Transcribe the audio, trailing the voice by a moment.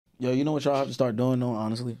Yo, you know what y'all have to start doing though?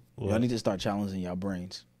 Honestly, y'all need to start challenging y'all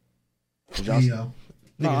brains. Y'all,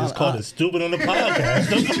 nigga just called it stupid on the podcast.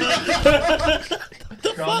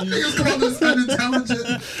 The fuck? Niggas call this unintelligent.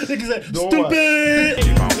 Nigga said stupid.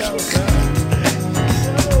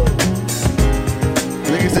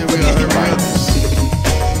 Nigga said we got her right.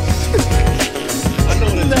 I know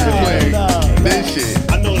this. This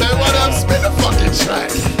shit. I know this. Man, what up? Spin the fucking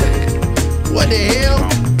track. What the hell?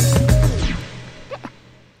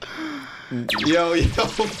 Yo.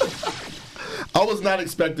 I was not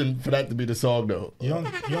expecting for that to be the song though. You don't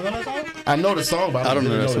know that song? I know the song, but I don't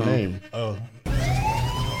really know the name. Oh.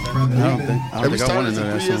 I don't think I want to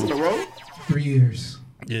know that 3 years in a row. 3 years.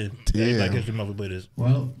 Yeah. Damn. Like History Month, we play this.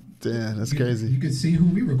 Well, damn, that's crazy. You can see who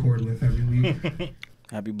we record with every week.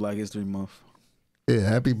 Happy Black History Month. Yeah,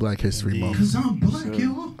 happy Black History Month. Cause I'm black,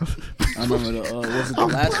 yo. I remember was it the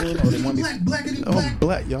last one or the one before? Blackity I'm black.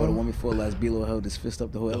 black, y'all. Or the one before last? B-Lo held his fist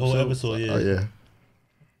up the whole The episode. whole episode, yeah. Oh yeah.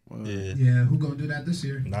 Yeah. Yeah, who gonna do that this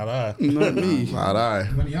year? Not I. Not me. Not I.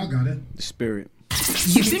 One of y'all got it. The spirit.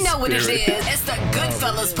 You know what it is. It's the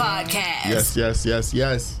Goodfellas podcast. Yes.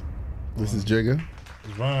 This is Jigga.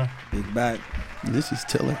 It's Ron. Big back. This is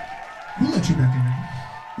Tiller. Who let you back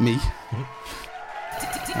in there? Me.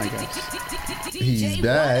 Hi guys. He's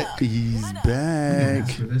back. He's Ask back.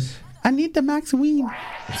 for this. I need the Max Ween.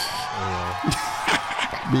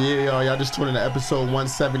 Yeah, y'all just tuned in to episode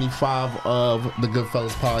 175 of the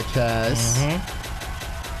Goodfellas podcast.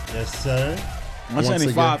 Yes, sir.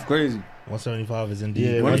 175 crazy. 175 is indeed.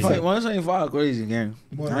 Yeah, crazy. 175 crazy, gang.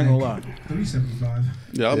 More I ain't gonna like lie. 375.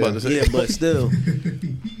 Yeah, I was about to say. Yeah, but still.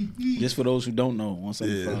 Just for those who don't know,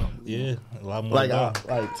 175. Yeah, a lot more.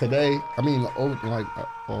 Like today, I mean,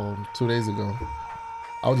 2 days ago,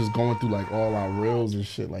 I was just going through like all our reels and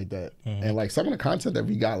shit like that, and like some of the content that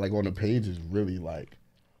we got like on the page is really like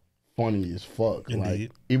funny as fuck. Indeed.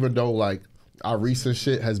 Like even though like our recent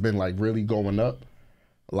shit has been like really going up,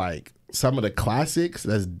 like some of the classics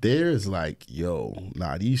that's there is like, yo,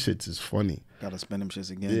 nah, these shits is funny. Gotta spend them shits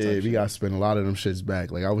again. Yeah, we gotta spend a lot of them shits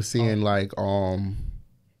back. Like I was seeing like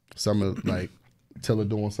some of like Tiller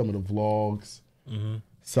doing some of the vlogs.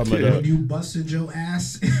 Some of the When you busted your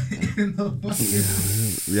ass in the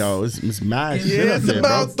fucking... yo, it's mad shit up there,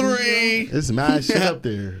 about bro. 3. It's mad shit up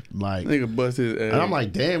there. Like, Nigga busted his ass. and I'm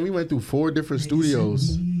like, damn, we went through 4 different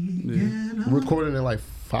studios. Recording in like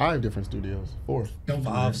 5 different studios. 4. Don't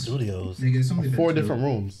 5 studios. Nigga, it's only been 4 2. different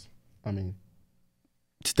rooms. I mean,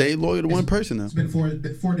 Stay loyal to one person now. It's been four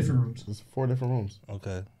different rooms. it's 4 different rooms.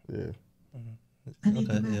 Okay. Yeah.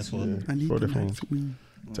 Okay. Yeah, so I need 4 the different Max Ween.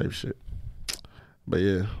 type shit. But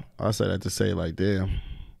yeah, I say that to say like, damn,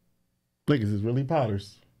 niggas is really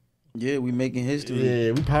potters. Yeah, we making history.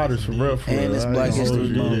 Yeah, we potters for real. And it's Black History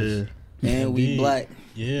Month. Yeah. And we Indeed. black.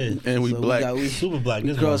 yeah. And we So black. we Super black.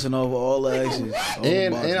 This crossing over all the exes. all the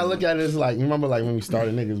And boxes. I look at it as like, you remember like when we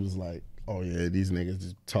started, niggas was like, oh yeah, these niggas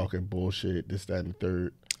just talking bullshit, this, that, and the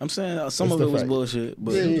third. I'm saying some It's of the it was fact. bullshit,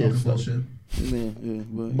 but Yeah, yeah. Talking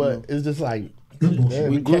bullshit. But it's just like, Good bullshit.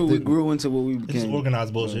 we kept grew. We it- grew into what we It's became.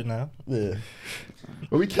 organized bullshit now. yeah.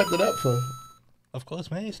 But we kept it up for. Of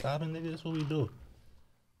course, man. Ain't stopping, nigga. That's what we do.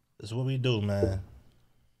 That's what we do, man.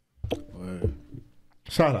 Word.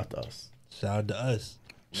 Shout out to us. Shout out to us.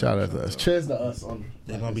 Shout out to us. Cheers to us.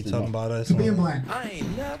 They're gonna be talking about us. To being on- black.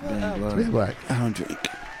 We're black. I don't drink.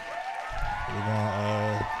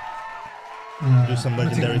 We're gonna do some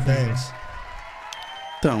legendary things.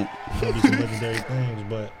 Don't. We're gonna do some legendary things,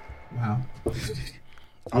 but Wow.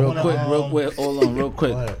 I Real wanna, quick, hold on, real Go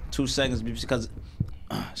quick. ahead. 2 seconds because,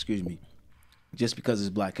 excuse me, just because it's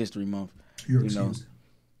Black History Month, You're you know.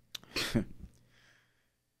 excused.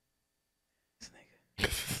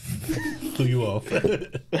 Threw you off.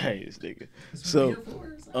 Hey, this nigga. So,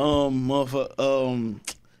 motherfucker,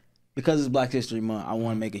 because it's Black History Month, I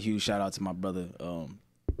want to make a huge shout out to my brother,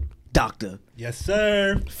 Dr. Yes,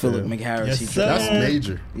 sir. Philip McHarris. Yes, He sir. That's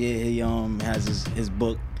major. Yeah, he has his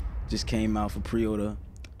book just came out for pre-order,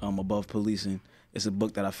 Above Policing. It's a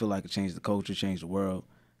book that I feel like could change the culture, change the world.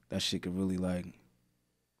 That shit could really like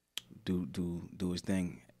do its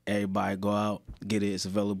thing. Everybody go out, get it. It's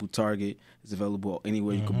available Target. It's available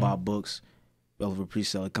anywhere you can buy books. Available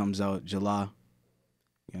pre-sale. It comes out July. You know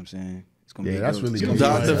what I'm saying? It's gonna Yeah, be that's good. really It's good.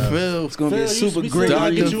 gonna be- Dr. Phil. It's gonna be a super we great. still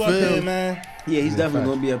gotta get you up Phil. there, man. Yeah, he's definitely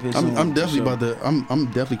gonna be up here soon. I'm definitely for about to. I'm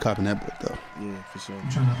definitely copying that book though. Yeah, for sure.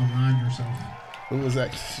 You're trying to align yourself. Who was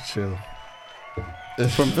that? Chill.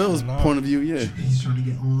 From Phil's No. point of view, yeah. He's trying to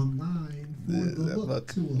get online for the that book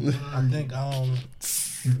fuck. to align I think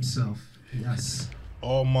himself. Yes.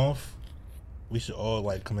 all month we should all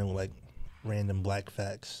like come in with like random black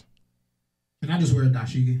facts. Can I just wear a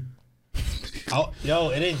dashiki? Yo,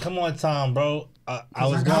 it didn't come on time, bro. I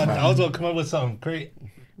was gonna come up with something great.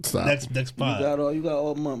 Stop. Next pod. You got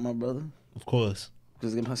all month, my brother. Of course.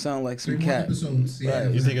 Cause it sound like some 3 more cat. episodes. Yeah.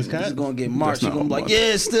 You think it's cat? It's gonna get March. That's You're gonna be not like, March.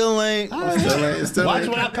 yeah, it still ain't. Watch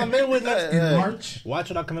what I come in with next. In March. Watch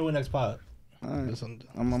what I come in with next pod. Alright. Stay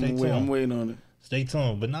I'm tuned. waiting on it. Stay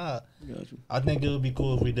tuned. But nah, Got you. I think it would be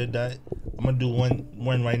cool if we did that. I'm gonna do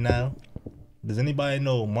one right now. Does anybody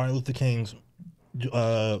know Martin Luther King's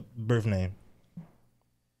birth name?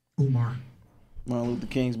 Umar. Martin Luther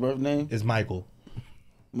King's birth name? It's Michael.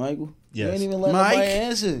 Michael? Yes. You ain't even let Mike. nobody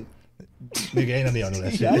answer. Nigga, ain't none of y'all know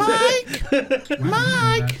that shit.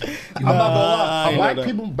 Mike. I'm not gonna lie. I Black know that.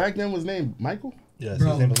 people back then was named Michael. Yes, Bro.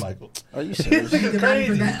 his name was Michael. Are you serious?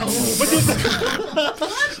 Crazy.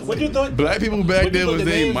 What you thought? Black people back What you then thought was the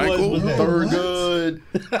named name was? Michael. Was that- Thurgood.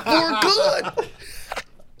 For good.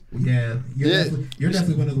 Yeah, Yeah. You're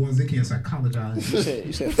definitely one of the ones that can't psychologize.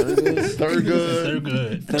 You said Thurgood? They're Thurgood.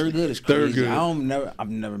 good. Thurgood is crazy. Thurgood. I've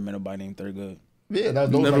never met nobody named Thurgood. Yeah, those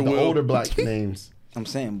Never are the will. older black names. I'm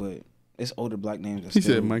saying, but it's older black names that He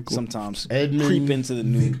still said Michael. sometimes Edmund. creep into the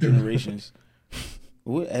new generations.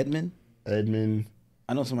 What, Edmund? Edmund.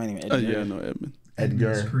 I know somebody named Edgar. Oh yeah, I know Edmund. That's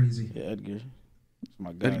Edgar. crazy. Yeah, Edgar. That's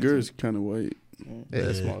my guy. Edgar is kind of white. Yeah,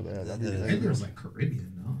 that's small. Edgar's like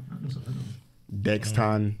Caribbean, no? I know something.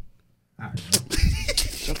 Dexton. I don't know.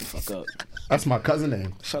 Shut the fuck up. That's my cousin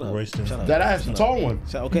name. Shut up. Royston. Shut up. That ass, the tall one.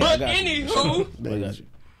 Okay, I got you. Shut up. I got you.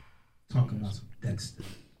 Talking about some Dexter.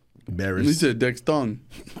 He Barris. said Dexton.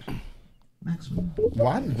 Maxwell.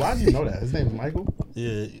 Why do you know that? His name is Michael.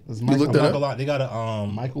 Yeah. It's Michael. looked it I'm not up? gonna lie, they got a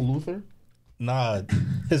Michael Luther. nah.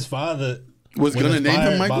 His father Was gonna name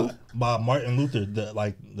him inspired Michael. by Martin Luther,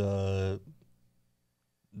 the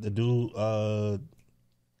dude,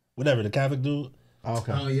 whatever, the Catholic dude.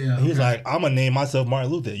 Okay. Oh yeah. He was okay. like, I'm gonna name myself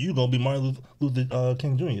Martin Luther. You gonna be Martin Luther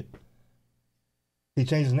King Jr. He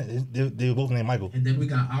changed his name. They were both named Michael. And then we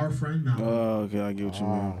got our friend Malcolm. Oh, okay, I get what you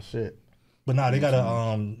mean. Oh shit. But nah, they got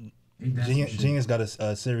a Ain't that some shit? Genius got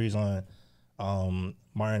a series on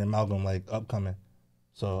Martin and Malcolm like upcoming.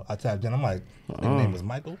 So I tapped in. I'm like, his name was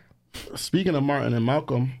Michael. Speaking of Martin and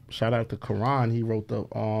Malcolm, shout out to Karan. He wrote the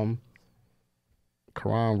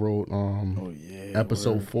Karan wrote Oh yeah.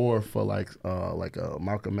 episode 4 for like a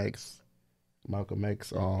Malcolm X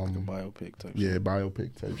biopic type. yeah,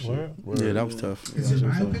 biopic type shit. Word? Yeah, that was tough. Is it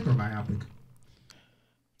biopic or biopic?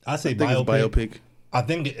 I say I think it's biopic. I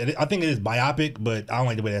think it is biopic, but I don't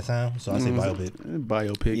like the way that sounds, so I say biopic.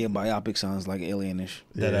 Biopic. Yeah, biopic sounds like alienish.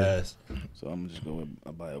 That ass. So I'm gonna just go with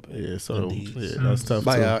a biopic. Yeah, so Indeed. yeah, that's tough.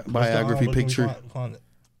 Biography What's the, picture. find it?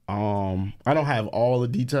 I don't have all the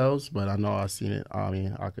details, but I know I've seen it. I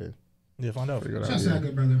mean, I could Yeah, find out. figure it out. Just Yeah, that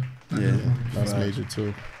good brother. Yeah. that's major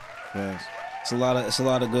too. Fast. It's a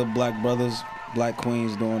lot of good black brothers, black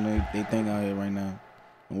queens doing their thing out here right now,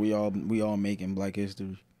 and we all making black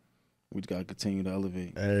history. We just gotta continue to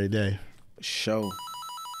elevate. Every day. Show.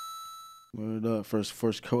 Word up.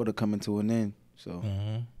 First quarter coming to an end. So you know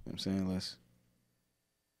Mm-hmm. what I'm saying, let's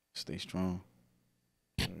stay strong.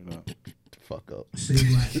 Word up. Fuck up. Stay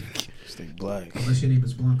black. Stay black. Unless your name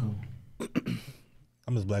is Blanco.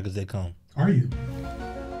 I'm as black as they come. Are you?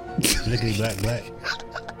 Lickety black.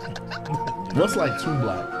 What's like too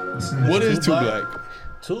black? What is too black? black?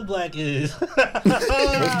 Too black is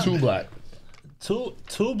What's too black?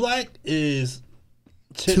 too black is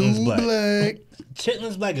Too Chitlins black. black.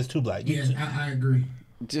 Chitlins black is too black. Yeah, I agree.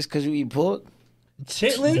 Just because you eat pork?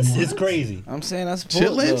 Chitlins is crazy. I'm saying that's pork.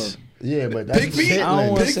 Chitlins? Yeah, but that's Pig feet? Though. I don't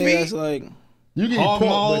want to Pig say feet? that's like. You can Hog eat pork,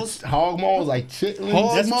 maws? but hog maws like chitlins.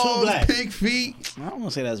 Hog That's too maws, black. pig feet. I don't want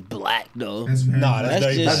to say that's black though. That's very Nah, black. that's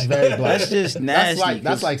very just black. very black. That's just nasty.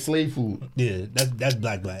 That's like slave food. Yeah, that's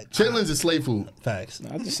black. Chitlins is slave food. Facts.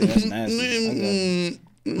 I just say that's nasty.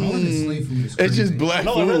 Calling it slave food is It's crazy. just black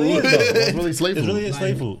No, it really is food. though. It's really slave It food. really is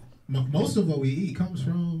slave food. Most of what we eat comes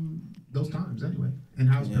from those times anyway, and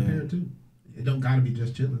how it's prepared too. It don't gotta be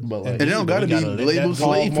just chitlins. But like, And it don't gotta be gotta lick labeled that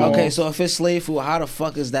slave hog food. Okay, so if it's slave food, how the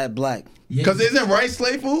fuck is that black? Because isn't rice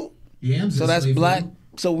slave food? Yams So is that's slave black. food.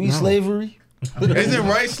 So we slavery? Isn't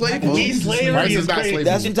rice slave food? Eat slavery rice is is not crazy. slave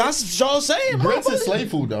That's food. what y'all saying, bro. Grits is slave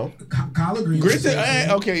food though. Collard greens. Grits is is, slave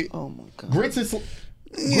food. okay. Oh my god. Grits is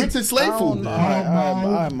slave food. All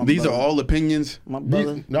right, my These are brother. all opinions. My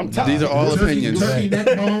brother. These are all opinions. Turkey neck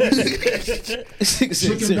bones.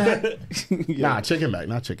 Chicken back. Nah, chicken back,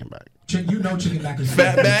 not chicken back. You know chicken back is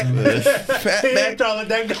Fat back. Fat He back. ain't trying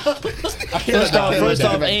to let that go. First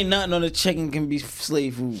off, ain't nothing on the chicken can be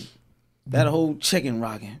slave food. That whole chicken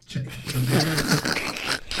rocking.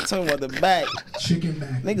 Talking about the back. Chicken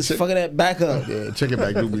back. Niggas fucking that back up. Yeah, chicken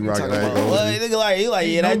back do be rocking. Talking I ain't about, gonna what? hold you. Nigga like, he like,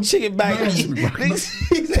 yeah, that chicken back. No.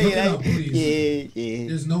 Niggas, he say Look it that. up, please. Yeah.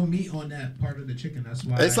 There's no meat on that part of the chicken. That's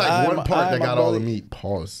why. It's like I'm- one part that I'm got a all the bully. meat.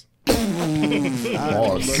 Pause. We're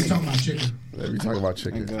Pause. talking about chicken. Yeah, we talking about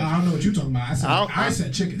chicken. I don't know what you're talking about. I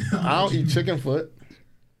said chicken. I don't eat chicken foot.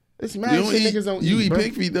 It's mad You don't shit eat, niggas don't you eat, eat bro.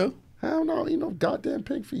 pig feet though. Hell no, you know goddamn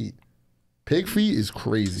pig feet. Pig feet is See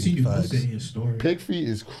crazy. you posted in your story. Pig feet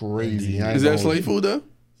is crazy. I ain't Is that gonna- slave food though?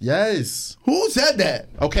 Yes. Who said that?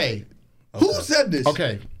 Okay. Who said this?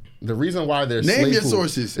 Okay. The reason why they're Name slave your food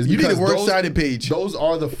sources. is You need a because works cited page. Those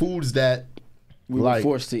are the foods that We were like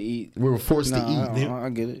forced to eat. we were forced to eat. I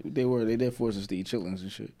get it. They did force us to eat chitlins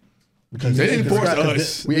and shit. Because They didn't force scrap-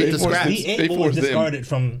 us. We ate They the forced- scraps. We ate They what was forced them. discarded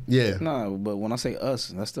from. Yeah. No, but when I say us,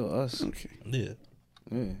 that's still us. Okay. Yeah.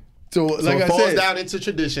 Yeah. So So like it I falls said, down into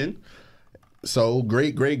tradition. So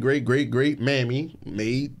great mammy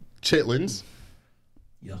made chitlins,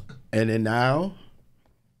 Yuck. and then now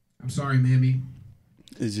I'm sorry, mammy.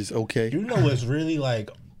 it's just okay. You know what's really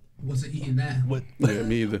like Wasn't eating that. what Yeah,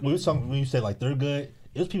 me either. when you said like they're good,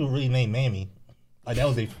 it was people really named Mammy. Like that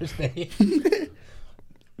was their first name.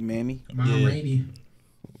 Mammy, Mom Yeah. Rainey.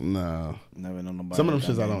 no. never know nobody. Some of them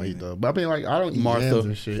that shits I don't Mammy. eat though. But I mean, like I don't eat Martha. yams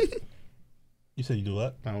and shit. You said you do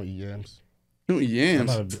what? I don't eat yams. You don't eat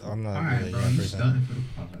yams. I'm not All really right, a bro. yam You person. stunning for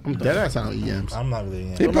the I'm dead ass. I don't eat yams. I'm not really a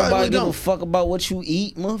yam. They Don't probably nobody give a don't. fuck about what you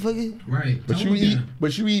eat, motherfucker. Right. But Tell you them eat. again.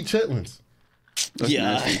 But you eat chitlins.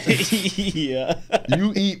 Yeah, yeah.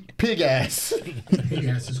 You eat pig ass. Pig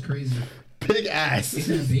ass is crazy. Pig ass.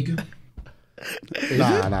 Isn't that bacon?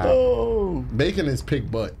 Nah. Oh, Bacon is pig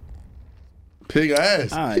butt. Pig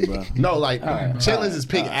ass. all right, bro. No, like right, chitlins is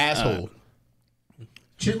pig asshole.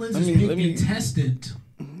 Chitlins is me- pig let me- intestine.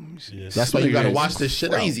 Yeah. That's why you gotta Nigga, watch it's this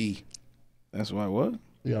shit crazy. That's why what? out.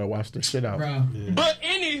 You gotta watch this shit out. Bro.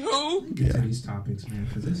 Get to these topics, man.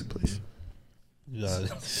 Because this place. You gotta,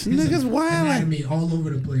 Niggas wildin'. Anatomy all over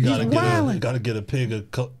the place. gotta get a pig a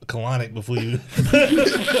colonic before you.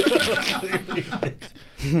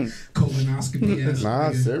 Colonoscopy ass. Nah,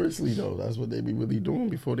 nigga. seriously though, that's what they be really doing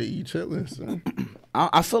before they eat chitlins. son.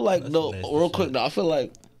 I feel like though, nasty real shit. quick though, I feel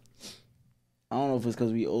like I don't know if it's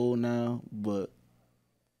because we old now, but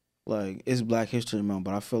like it's Black History Month,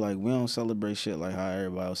 but I feel like we don't celebrate shit like how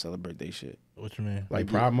everybody else celebrate their shit. What you mean? Like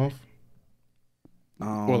Pride Month.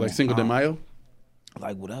 Or like Cinco de Mayo.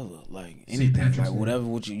 Like whatever, like St. anything, Patrick's like Day. whatever.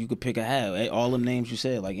 What you could pick a hat, all the names you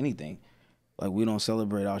said, like anything. Like we don't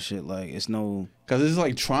celebrate our shit. Like it's no. Cause it's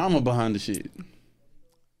like trauma behind the shit.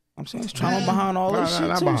 I'm saying it's trauma Man, behind all nah, this nah, shit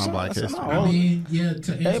not too. behind son. Black That's history. not I all- mean, yeah. To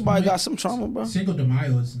answer Everybody my- got some trauma, bro. Cinco de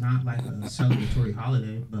Mayo is not like a celebratory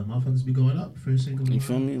holiday, but motherfuckers be going up for Cinco de Mayo. You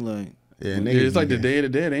feel me? Like Yeah, Yeah, niggas it's like be the there. Day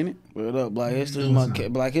of the Dead, ain't it? word up, Black History No, it's Month.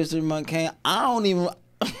 not. Black History Month came. I don't even.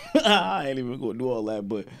 I ain't even gonna do all that,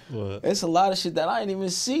 but What? it's a lot of shit that I didn't even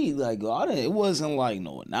see. Like it wasn't like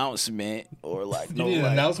no announcement or like You no need an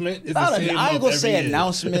like, announcement? It's not the a- same I ain't month gonna every say year.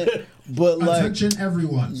 announcement, but like Attention,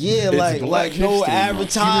 everyone. yeah, It's like Black no History Month. It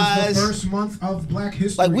is the advertise. first month of Black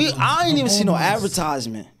History. Like Month I ain't of even see all no months.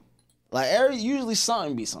 advertisement. Like usually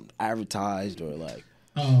something be something advertised or like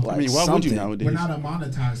Oh, like I mean, why would something. you nowadays? we're not a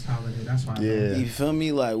monetized holiday. That's why. Yeah. You feel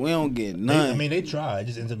me? Like we don't get They, none. I mean, they try. It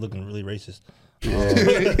just ends up looking really racist.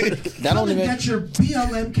 that Come don't and even. get your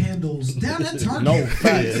BLM candles down at Target. No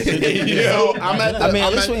facts. Yo, I'm at the. I mean, at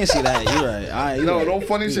I'm least at- we ain't see that. You're right. All right, No, no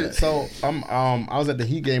funny shit. So I was at the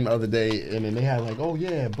Heat game the other day, and then they had like, oh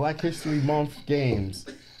yeah, Black History Month games.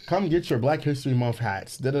 Come get your Black History Month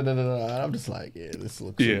hats. Da da da da. da. I'm just like, yeah, this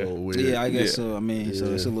looks Yeah. a little weird. Yeah, I guess Yeah. so. I mean, so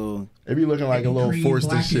it's a little. It be looking like a little Green, forced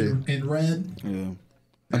and black, shit. and red. Yeah.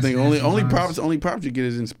 I think That's only national props you get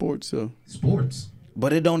is in sports. So sports.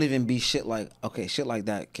 But it don't even be shit like shit like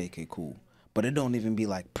that. KK cool. But it don't even be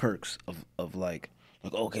like perks of like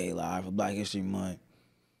okay, like for Black History Month,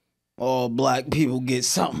 all black people get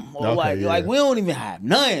something. Or Okay, yeah. like we don't even have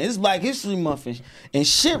none. It's Black History Month and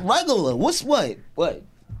shit regular. What's what? What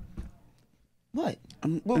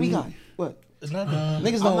we got? What? It's not.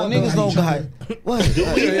 Niggas I'm don't not gonna got got each what?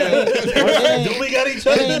 Do we got each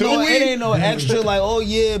other? It ain't no extra like oh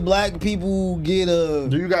yeah, black people get a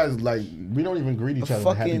Do you guys like? We don't even greet each other.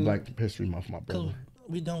 with Happy fucking- Black History Month, my brother.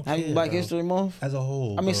 We don't Happy care, Black bro. History Month. as a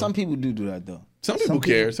whole. I mean, bro. some people do that though. some people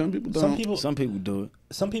care, some people don't. Some people. Some people do it.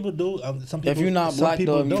 Some people do. Some people. If you're not some black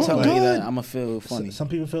people though, if you don't. tell Like, me that, I'ma feel funny. Some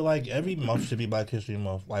people feel like every month should be Black History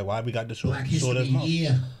Month. Like, why we got the Black History shortest month?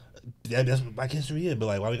 Year. Yeah, that's what Black History Year. But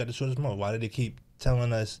like, why we got the shortest month? Why did they keep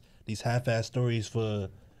telling us these half-ass stories for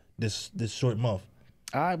this short month?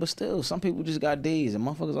 All right, but still, some people just got days, and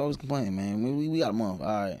motherfuckers always complaining, man. We got a month. All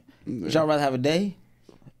right, would y'all rather have a day?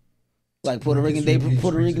 Like Puerto Rican Day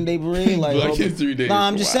Parade. Like Black History Day. Nah,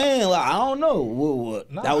 I'm just Wow. saying. Like I don't know.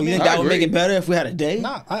 What, Nah, that would, I you mean, think that I would make agree. it better if we had a day?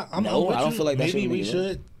 Nah, I'm No, with I don't you. feel like that maybe should we make it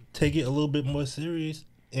should take it a little bit more serious,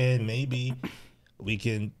 and maybe we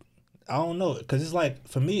can. I don't know, because it's like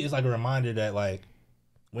for me, it's like a reminder that like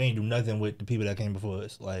we ain't do nothing with the people that came before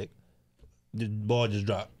us. Like the ball just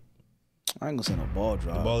dropped. I ain't gonna say no ball The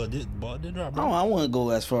drop. ball did drop, bro. I wouldn't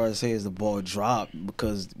go as far as say as the ball dropped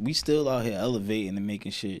because we still out here elevating and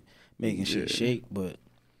making shit shake. But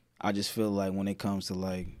I just feel like when it comes to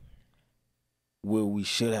like where we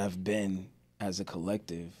should have been as a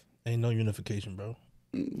collective, Ain't no unification, bro.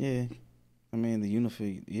 yeah. I mean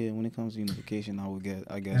when it comes to unification,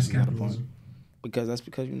 I guess That's you got a point. capitalism.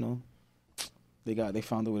 Because you know they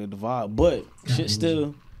found a way to divide, but shit's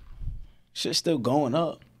still going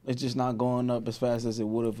up. It's just not going up as fast as it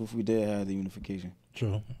would have if we did have the unification.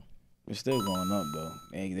 True. It's still going up though.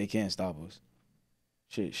 They can't stop us.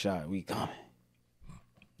 Shit shot, we coming.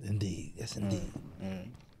 Indeed. Yes, indeed.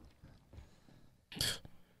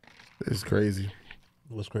 It's crazy.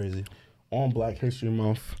 What's crazy? On Black History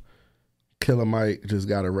Month, Killer Mike just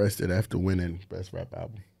got arrested after winning Best Rap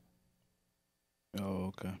Album. Oh,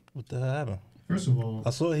 okay. What the hell happened? First of all, I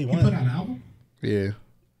saw he he won. put out an album. Yeah.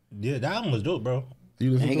 Yeah, that album was dope, bro.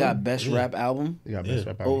 You listen And he to got it? best rap album. He got Best Yeah.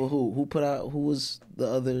 Rap Album. Over who? Who put out? Who was the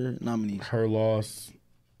other nominees? Her Loss,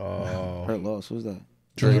 Hurt Loss. Who's that?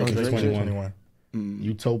 Drake. Drake 21. 21.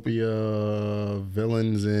 Utopia,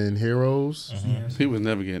 Villains and Heroes. Yes. He was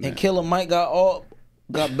never getting And that. Killer Mike got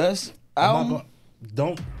best I'm not album. gonna-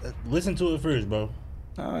 Don't listen to it first, bro.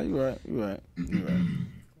 You right.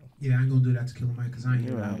 Yeah, I ain't gonna do that to Killer Mike because I ain't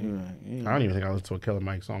You're hear right. that. You're right. Yeah. I don't even think I listened to a Killer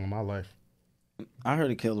Mike song in my life. I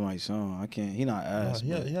heard a Killer Mike song. I can't. He not ass.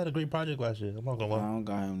 He but had a great project last year. I'm not gonna I lie.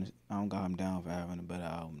 don't got him down for having a better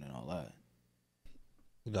album than all that.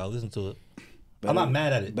 You gotta listen to it. Better, I'm not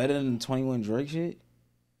mad at it. Better than 21 Drake shit.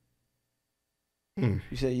 You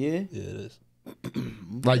said yeah. Yeah, it is.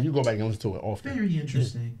 Like, you go back and listen to it often. Very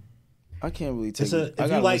interesting. I can't really take It's it. a I if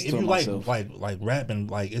gotta you like listen to it myself. like rapping,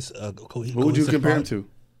 like it's a Who would you compare him to?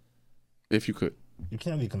 If you could. You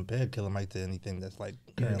can't really compare Killer Mike to anything that's like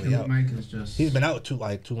Yeah, currently Killer out. Mike is just. He's been out too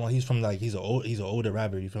long. He's from like he's an older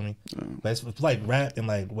rapper. You feel me? But it's like rap and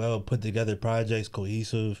like well put together projects,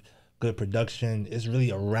 cohesive, good production. It's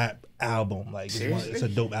really a rap album. Like it's a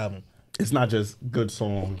dope album. It's not just good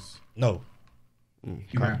songs. No, You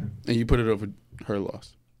rapping. And you put it over Her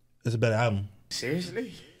Loss. it's a better album.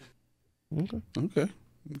 Seriously? Okay. Okay.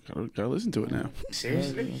 Gotta listen to it now.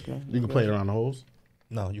 Okay. You can play it around the holes.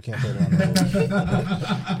 No, you can't play it on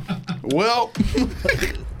the Well,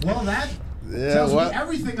 Well, that Yeah, tells what? me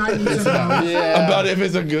everything I need to know. about if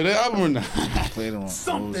it's a good album or not. Played on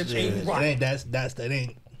Something It ain't right. ain't that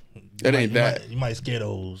ain't. It ain't that. You might scare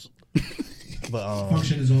those. But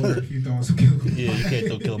Function is over if you throw some Killer Mike. yeah, you can't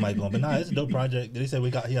throw Killer Mike on. But nah, it's a dope project. Did he say he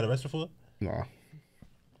got arrested for it? Nah.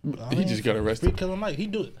 He just got Free arrested. Killer Mike.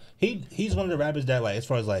 He's one of the rappers that like as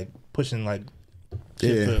far as like pushing like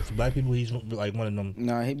shit Yeah. for black people. He's like one of them.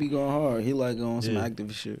 Nah, he be going hard. He like on some Yeah.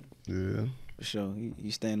 activist shit Yeah. for sure. He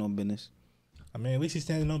staying on business. I mean, at least he's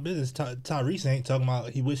standing on business. Tyrese ain't talking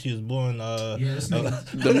about he wish he was born Yeah, this nigga.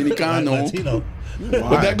 Dominicano. Latino.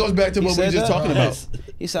 But that goes back to He what we were said just that? talking about.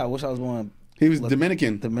 He said, "I wish I was born He was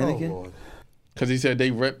Dominican. Dominican." Because he said they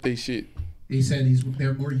rep they shit. He said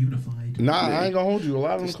they're more unified. Nah, I ain't gonna hold you. A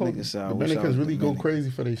lot of them This call nigga said, I wish I Dominicans was really go Dominican. crazy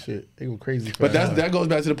for their shit. They go crazy for But that. that goes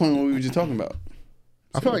back to the point what we were just talking about.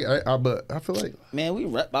 I feel like I feel like Man, we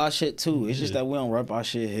rep our shit too. It's just that we don't rep our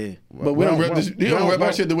shit here. But we don't rep this, you don't rep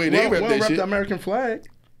our shit the way they rep we that don't shit. the American flag.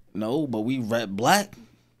 No, but we rep black.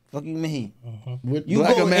 Fuck you mean? With You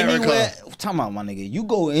Black go America. anywhere. Talking about my nigga. You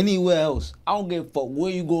go anywhere else. I don't give a fuck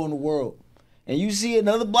where you go in the world, and you see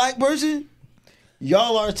another black person,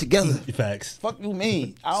 y'all are together. Facts. Fuck you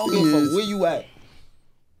mean? I don't give a fuck where you at.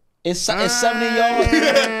 It's 70 y'all.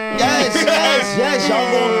 Yes.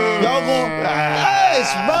 Y'all going.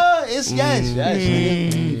 Yes, bro. It's yes.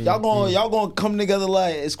 Nigga. Y'all gonna come together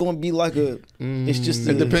like it's gonna be like a. It's just.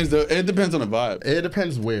 It depends on the vibe. It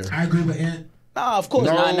depends where. I agree with Ant. Nah, of course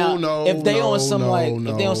No, not. Now, no, if they no, on some no, like, if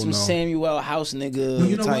they no, on some no. Samuel House nigga Well,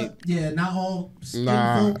 you know type. what? Yeah, not all skin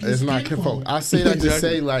Nah, folk is it's not skin kinfolk. folk. I say that to Exactly.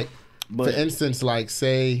 say like, But- for instance, like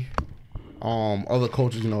say, other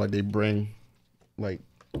cultures, you know, like they bring, like,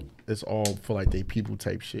 it's all for like they people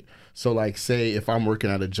type shit. So like, say if I'm working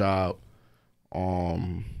at a job,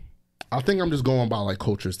 I think I'm just going by like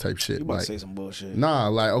cultures type shit. You about Like, to say some bullshit? nah,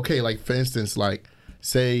 like okay, like for instance, like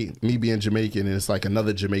say me being Jamaican and it's like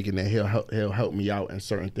another Jamaican and he'll help me out in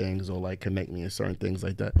certain things or like connect me in certain things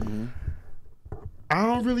like that. I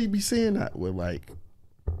don't really be seeing that with like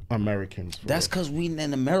Americans. That's because we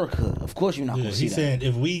in America. Of course, you're not gonna see He's that. saying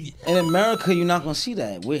if we In America, you're not gonna see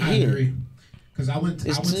that. We're I here. agree. Because I went to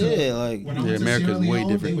when I went to America's Sierra way Leone,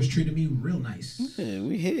 different. they was treating me real nice. Yeah,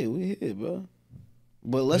 we here, bro.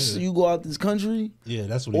 But let's say you go out this country,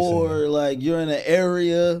 that's what he's or saying. like you're in an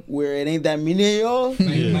area where it ain't that many of y'all.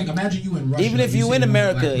 Like imagine you in Russia. Even if you in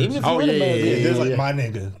America, even if you in America, There's like my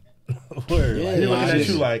nigga. Word. Yeah, Like, He looking I at just-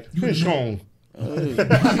 you like fish on.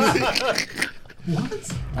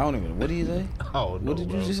 What? I don't even. What did you say? oh no, What did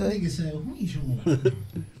you bro. just say? Nigga said, who you showing?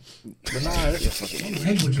 But nah,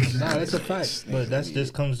 Language was that? that's a fact. But that's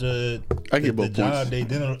just comes to I get the both job points. they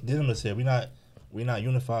didn't us here. We not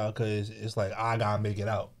unified because it's like I gotta make it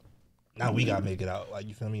out. Now we gotta make it out. Like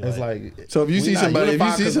you feel me? It's like So if you we see not somebody,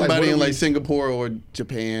 unified 'cause, like, in what like we- Singapore or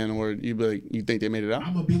Japan, or you be like, you think they made it out?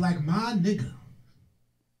 I'm gonna be like, my nigga.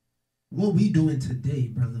 What we doing today,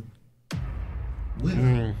 brother? With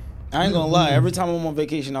I ain't gonna lie. Every time I'm on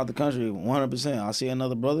vacation out the country, 100%, I see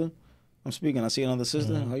another brother. I'm speaking. I see another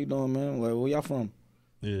sister. How you doing, man? Like, where y'all from?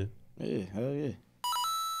 yeah. Yeah, hell yeah,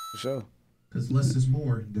 for sure. Because less is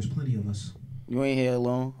more. There's plenty of us. You ain't here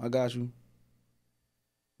alone. I got you.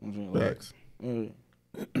 I'm saying, like, facts. yeah.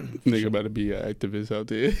 Nigga about to be an activist out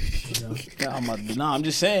there. I'm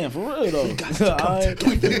just saying, for real though. I-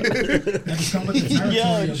 That's some of the territory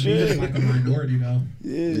Yeah, of shit. being like a minority, though.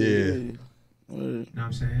 yeah. You know what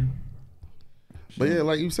I'm saying? But yeah,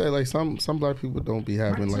 like you said, like some black people don't be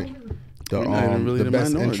having like the We're not even really the the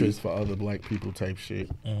best minority. interest for other black people type shit.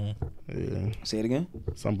 Yeah, Say it again.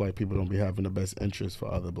 some black people don't be having the best interest for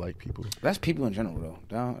other black people. That's people in general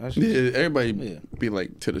though. That's Yeah, just, everybody Yeah. be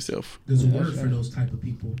like to themselves. There's a word for those type of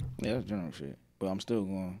people. yeah, that's general shit. But I'm still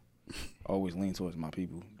going to always lean towards my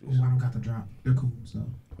people. Oh, I don't got the drop. They're cool, so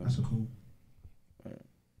that's a cool.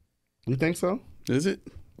 You think so? Is it?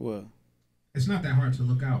 Well, It's not that hard to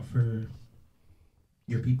look out for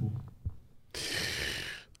your people.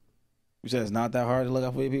 you said it's not that hard to look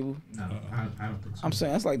out for your people. No, I don't think so. I'm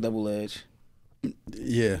saying that's like double edge.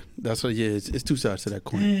 Yeah, that's what. Yeah, it's two sides to that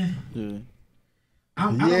coin. Eh, Yeah.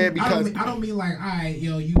 Because I don't mean like, all right,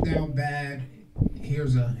 yo, you down bad.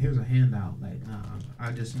 Here's a handout. Like, nah.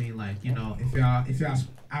 I just mean like, you know, if y'all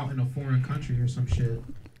out in a foreign country or some shit.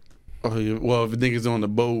 Oh yeah. Well, if niggas on the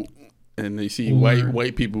boat and they see Or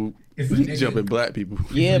white people if a nigga- jumping black people,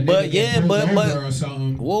 Yeah, if a but nigga get pulled over or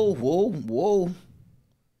something. whoa.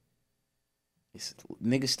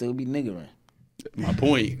 Niggas still be niggering. my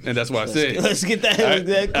point, and that's why I said. Let's get that I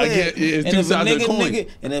clear. get it's And two if a sides of the nigga coin.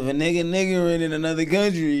 and if a nigga niggering in another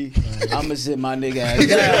country, I'ma sit my nigga ass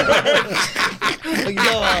down. Like,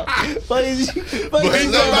 yo, but he's about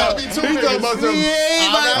to be two niggas.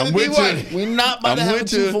 I'm with you. We not about to I'm have a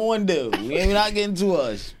with you. 2-for-1 deal. We ain't not getting to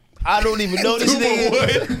us. I don't even know this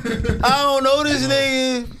nigga. I don't know this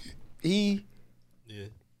nigga. He. Yeah.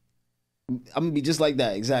 I'm gonna be just like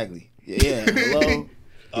that. Exactly. Yeah.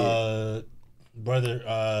 Hello.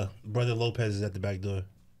 Brother Lopez is at the back door.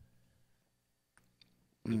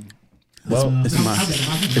 Well, it's my I'll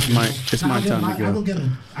get him. it's my time to I'll go. get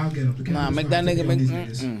him. I'll get him. The Nah, camera's make fine that to nigga be on make. these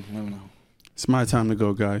niggas. No. It's my time to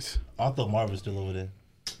go, guys. I thought Marv was still over there.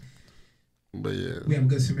 But yeah, We have a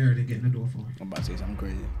good Samaritan getting the door for him. I'm about to say something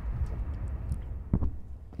crazy.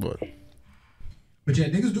 but But yeah,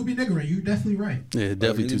 niggas do be niggering. You definitely right. Yeah,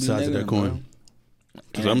 definitely niggas two be sides of that niggering, coin.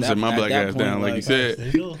 Cause And I'm at sitting my that- black at that ass point, down, like you like, said. There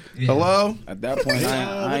you go. Yeah. Hello. At that point,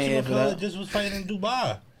 I ain't here for that. Just was fighting in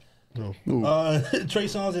Dubai. no, Trey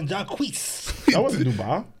Songz and Jacquees. that wasn't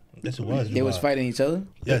Dubai. Yes, it was. They was Dubai. fighting each other.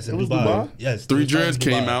 Yes, in It was Dubai. Dubai? Yes, Three they was dreads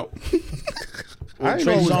fighting in came Dubai. out. I didn't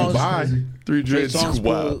Trey know it was Songz- Dubai. Three Trey dreads. Songz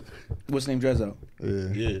Wow. pulled what's name dress out. Yeah,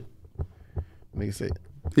 Yeah. nigga said.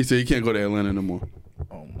 He said he can't go to Atlanta no more.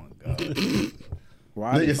 Oh my god.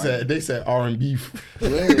 Why They said R&B.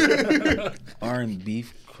 R&B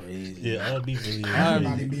crazy. Yeah, R&B really.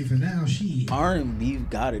 Everybody beefing now. She. R&B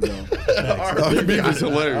got it though. R&B was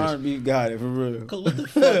hilarious. R&B got it for real. Cause what the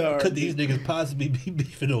fuck could these niggas possibly be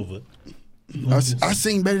beefing over? I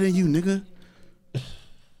sing better than you, nigga.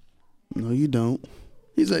 No, you don't.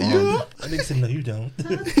 He's like, yeah. That nigga said, no, you don't.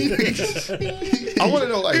 I want to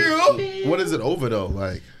know, like, what is it over though?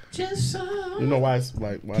 Like, you know why it's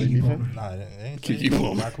like why they Kiki beefing? Palmer. Nah, that ain't Kiki true.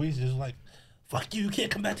 Palmer. Jacquees is like, fuck you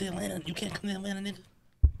can't come back to Atlanta. You can't come to Atlanta, nigga.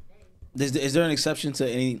 Is there an exception to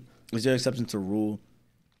any? Is there an exception to rule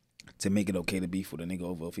to make it okay to beef with a nigga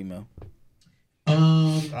over a female?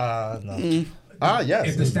 No. Yes,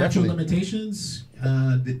 If the it's statute of definitely, limitations,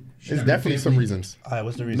 it's definitely some reasons. All right,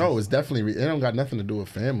 what's the reason? No, it's definitely it don't got nothing to do with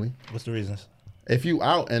family. What's the reasons? If you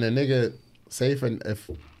out and a nigga safe and if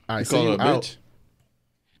I You see call her you a out, bitch.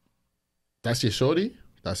 that's your shorty.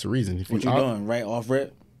 That's the reason. If What you you out, doing? Right off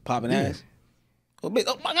rip, popping ass. Oh, bitch,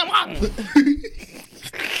 oh,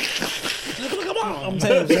 I'm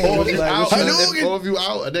saying, Or if you like, out, what you- or if you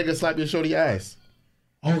out, a nigga slap your shorty ass.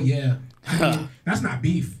 Oh yeah, I mean, that's not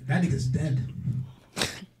beef. That nigga's dead. What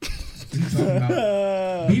you talking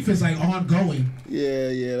about? Beef is like ongoing.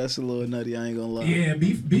 yeah, that's a little nutty. I ain't gonna lie. Yeah,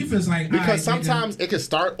 beef is like Because alright, nigga. sometimes it can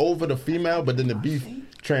start over the female, but then the beef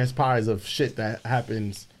transpires of shit that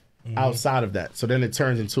happens outside of that. So then it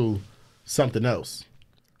turns into something else.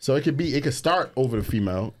 So it could start over the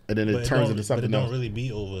female, and then it turns into something But it else. don't really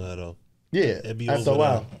be over her though. Yeah, It be after over a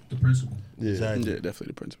while. the principal. Yeah. Exactly. Yeah, definitely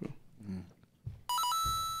the principal.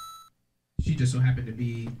 She just so happened to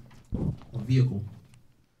be a vehicle.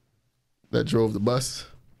 That drove the bus.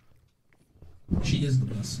 She is the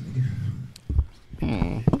bus,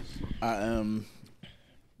 nigga. I am.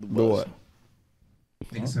 The what?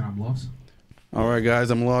 Nigga said I'm lost. All right, guys,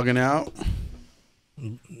 I'm logging out.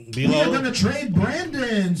 We are gonna trade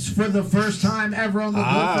Brandons for the first time ever on the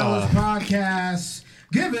Goodfellas podcast.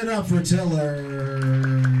 Give it up for Tiller.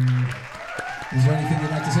 Is there anything you'd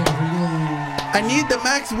like to say before you go? I need the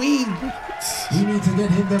max wing. We need to get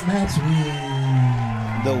him the max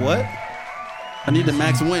win. The what? I need the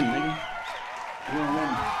max win, nigga.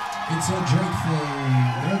 It's a Drake thing.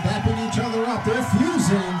 They're dapping each other up. They're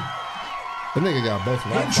fusing. The nigga got both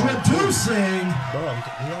lights on. Introducing. Bro,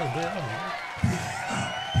 he had a good album.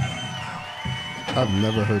 I've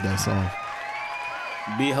never heard that song.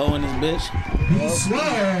 Be hoe in this bitch. Be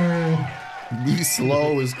slow. Be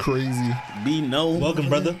slow is crazy. Be no. Welcome,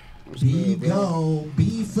 brother. Be go.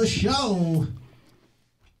 Be for show.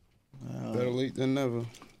 Better late than never.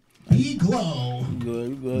 Be glow.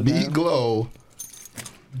 You good, Be man? glow.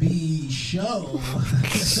 Be show.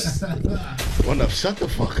 Well, no, shut the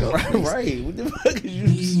fuck up. Right. What the fuck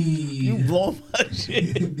is you? You Be. blow my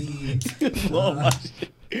shit. Be. You blow my shit.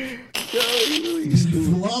 Yo, you really Be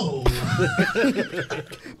stupid. flow.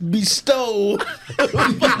 Bestow.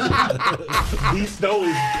 Be Snow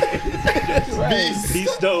is Be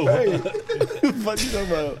Snow. Fuck you talking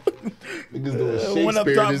about? Niggas doing When I'm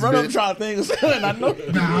Shakespeare in this trying to bitch. try things, and I know.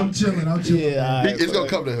 Nah, I'm chilling. Yeah, bro. It's gonna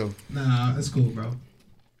come to him. Nah, it's cool, bro.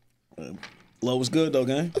 Low was good though,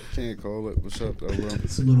 gang. Can't call it. What's up, though, bro?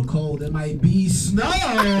 It's a little cold. It might be snow.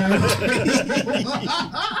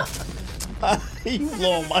 You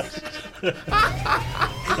blowing my shit.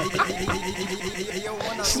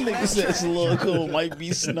 This nigga said it's a little cool, might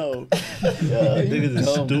be snow. Yeah, Niggas is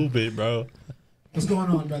stupid, bro. What's going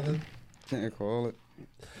on, brother? Can't call it.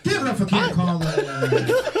 Give it up for Can't Call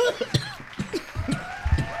It.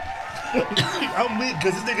 I'm weak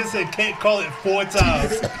because this nigga said can't call it 4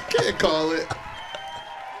 times. Can't call it.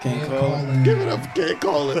 Can't call it. Give it up. Can't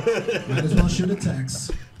call it. Might as well shoot a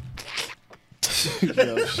text.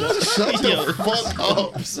 Yo, Shut the fuck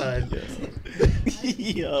up, son.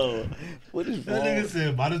 Yo, what is That nigga wrong?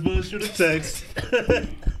 said might as well shoot a text.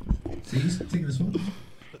 See, he's taking his phone.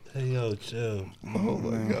 Hey, yo, chill. Oh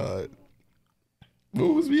my god.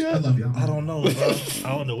 Where was we I at? love y'all. I don't know, bro.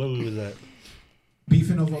 I don't know where we was at.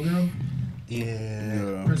 Beefing over a girl.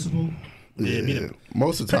 Yeah. Principal. Yeah, be the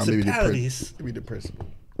Most of the time, maybe principalities. the principal.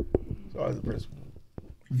 It's always the principal.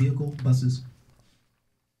 Vehicle. Buses.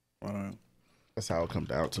 That's how it comes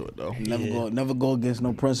down to it, though. Never go against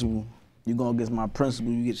no principle. You go against my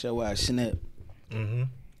principle, you get your ass snapped. Mm-hmm.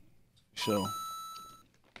 Sure.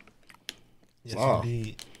 Yes, Wow.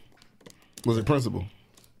 indeed. Was it principal?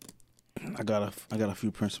 I got a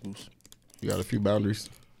few principles. You got a few boundaries.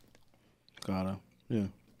 Yeah.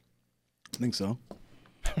 I think so.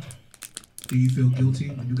 Do you feel guilty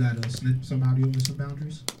when you gotta snip somebody over some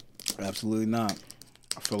boundaries? Absolutely not.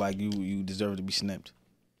 I feel like you deserve to be snipped.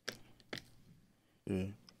 Yeah.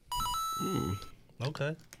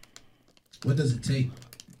 Okay. What does it take?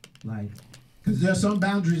 Like, because there's some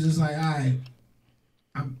boundaries. It's like, all right,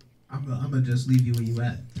 I'm gonna just leave you where you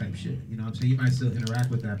at, type shit. You know what I'm saying? You might still interact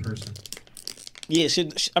with that person. Yeah,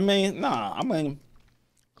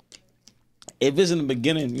 if it's in the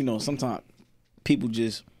beginning, you know, sometimes people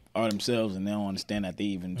just are themselves and they don't understand that they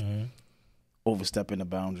even overstepping the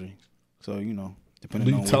boundary. So, you know, depending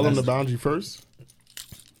Do on you what tell them the that's- boundary first?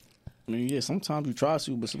 I mean, yeah, sometimes you try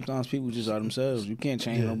to, but sometimes people just are themselves. You can't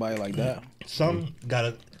change nobody like that. Some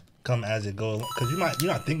gotta come as it goes because you're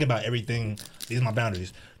not thinking about everything. These are my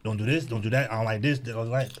boundaries. Don't do this. Don't do that. I don't like this. I don't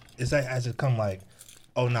like. It's like as it come like,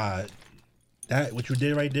 oh nah, that what you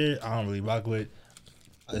did right there. I don't really rock with.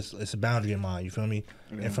 It's a boundary of mine. You feel me?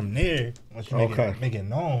 Yeah. And from there, once you make it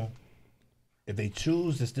known, if they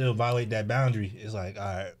choose to still violate that boundary, it's like, all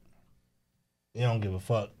right, you don't give a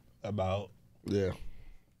fuck about. Yeah.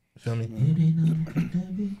 You feel me?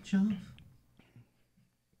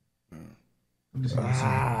 I'm just gonna say.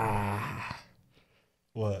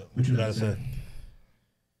 What you gotta say?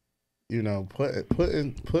 You know,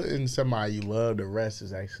 putting somebody you love to rest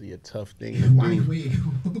is actually a tough thing to Why? do. Wait.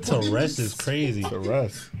 To rest is crazy. To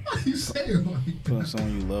rest. What you saying? Like, Putting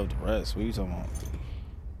someone you love to rest. What are you talking about?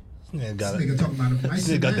 This this nigga talking about a This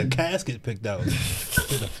nigga got the casket picked out. What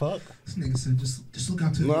the fuck? This nigga said, just look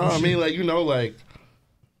out to the No, ocean. I mean, like, you know, like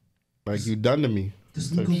you done to me.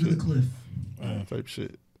 Just look type over shit. the cliff. Type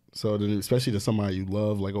shit. So then, especially to somebody you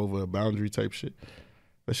love, like over a boundary type shit.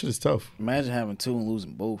 That shit is tough. Imagine having two and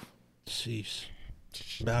losing both. Sheesh.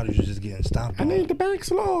 Boundaries are just getting stomped on. The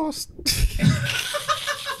bank's lost.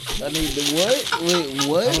 I need the what? Wait, I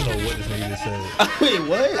what? don't know what this nigga just said. Wait,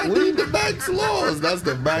 what? I need the bank's lost. That's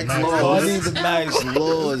the bank's Max Oh, I lost. need the max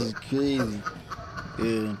laws. Is crazy.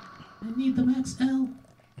 Yeah. I need the max L.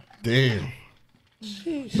 Damn. That's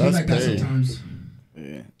That's like that pain. sometimes.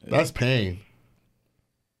 Yeah. That's pain.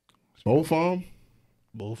 Both of them?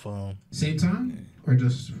 Both Same time or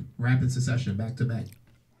just rapid succession, back to back?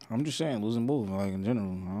 I'm just saying, losing both. Like in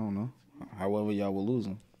general, I don't know. However, y'all will lose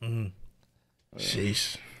them.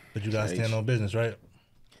 Sheesh. but you gotta stand on business, right?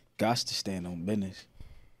 Gots to stand on business.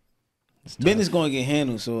 Business gonna get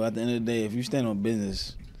handled. So at the end of the day, if you stand on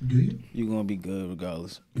business, Do you? you're gonna be good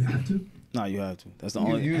regardless. You have to? No, you have to. That's the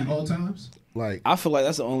only. At all times? Like, I feel like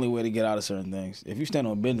that's the only way to get out of certain things. If you stand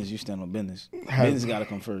on business, you stand on business. Business gotta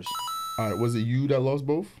come first. all right, was it you that lost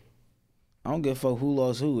both? I don't give a fuck who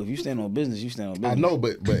lost who. If you stand on business, you stand on business. I know,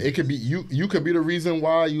 but it could be you. You could be the reason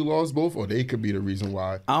why you lost both, or they could be the reason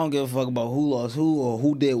why. I don't give a fuck about who lost who or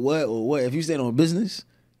who did what or what. If you stand on business,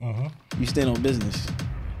 you stand on business.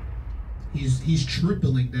 He's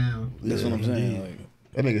tripling down. That's what I'm saying. Like,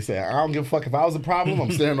 That nigga said, I don't give a fuck if I was a problem.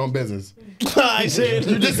 I'm standing on business. I said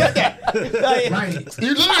you just said that. Right.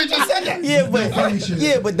 You literally just said that. Yeah, but funny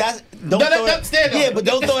shit. that's No, stand on. but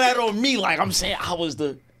don't throw that on me. Like I'm saying, I was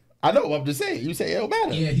the. I know. I'm just saying. You say it don't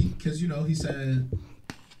matter. Yeah, because he said,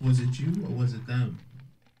 was it you or was it them?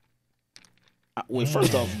 Wait,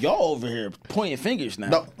 first off, y'all over here pointing fingers now.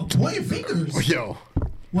 No. Pointing fingers. Yo.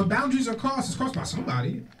 When boundaries are crossed, it's crossed by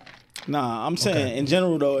somebody. Nah, I'm saying in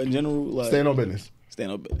general though. In general, like Stand on business.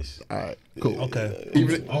 stand on business. All right. Cool. Okay.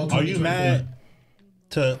 Even, All Are you 2024.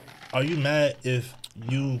 mad Are you mad if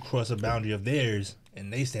you cross a boundary of theirs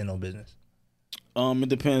and they stand on business? It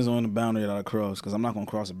depends on the boundary that I cross, because I'm not gonna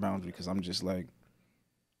cross a boundary, because I'm just like,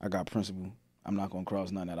 I got principle. I'm not gonna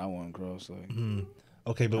cross nothing that I want to cross. Like,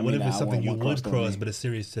 Okay, but I what mean, if it's I something want you one would crossed on cross me. but it's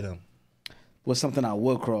serious to them? what's something I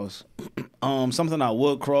would cross? Something I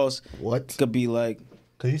would cross what? could be like,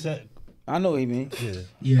 Cause you said, I know what you mean. yeah. I know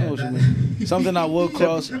Yeah. what you mean. Something I would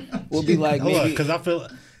cross would be like Hold on, maybe. cause I feel,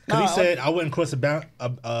 cause Nah, he said I wouldn't cross a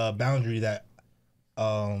boundary that I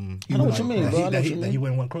know what you mean, bro. I know what you that mean. he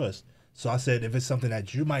wouldn't want crossed. So I said if it's something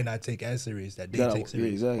that you might not take as serious that they That I- take yeah,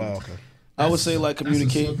 serious. exactly. Oh, okay. I would say like That's a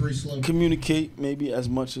communicate, slippery slope. communicate maybe as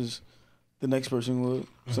much as the next person would.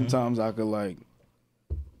 Sometimes I could like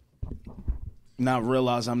not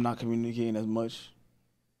realize I'm not communicating as much.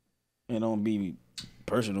 It don't be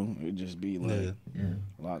personal. It just be like Yeah.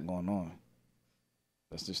 a lot going on.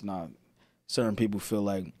 That's just not. Certain people feel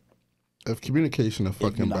like, If communication a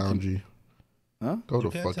fucking not com- boundary, huh? go You to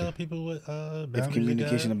can't tell fucking. people what boundaries If they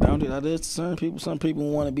communication got. a boundary, that is certain people. Some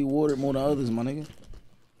people want to be watered more than others, my nigga.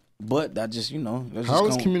 But that just that's How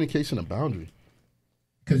just is communication a boundary?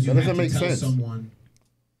 Because you That have doesn't to make tell sense. someone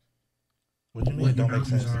What do you mean? what It your don't make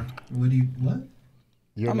boundaries sense. are. What?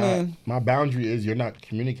 You're I not. mean- My boundary is you're not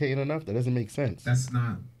communicating enough. That doesn't make sense. That's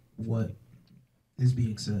not what is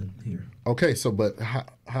being said here. Okay, so but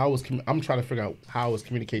how is I'm trying to figure out how is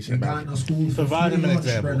communication a The guy boundary? in the school for Provide him an 3 months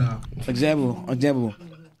example. spread out. example.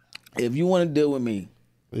 If you want to deal with me,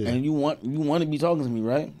 Yeah. and you want to be talking to me,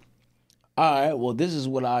 right? All right. Well, this is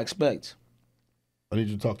what I expect. I need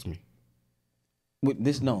you to talk to me. With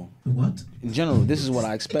this, no. What? In general, this is what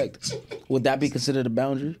I expect. Would that be considered a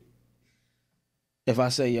boundary? If I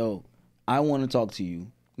say, yo, I want to talk to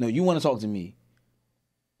you. No, you want to talk to me.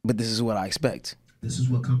 But this is what I expect. This is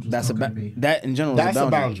what comes with That's talking to me. that in general That's is a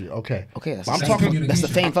a boundary. Okay. Okay, that's I'm the talking- same, that's the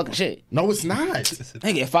same fucking shit. No, it's not.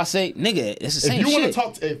 Nigga, if I say, nigga, it's the If same you want to shit.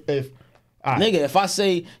 talk, if all right. Nigga, if I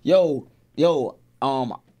say, yo,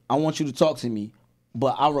 I want you to talk to me,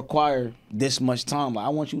 but I require this much time. Like, I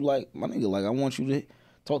want you, like, my nigga, like, I want you to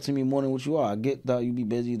talk to me more than what you are. I get that you be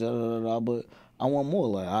busy, but I want more.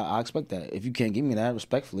 Like, I expect that. If you can't give me that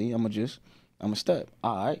respectfully, I'm a step.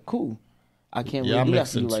 All right, cool. I can't Yeah, really I'm do that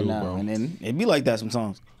for you mixing right too, now. bro. And then it be like that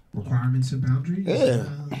sometimes. Requirements and boundaries. Yeah.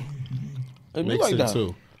 It be like mixing that.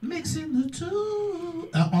 too. Mixing the two.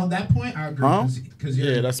 On that point, I agree. Huh? Because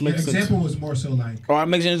Yeah, that's your mixing example was more so like All right,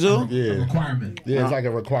 mixing it too? a Yeah. requirement. Yeah, it's like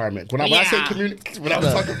a requirement. When I say when I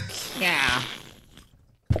was talking, Yeah.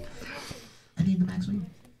 Any of the Max Wing?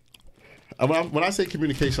 When I say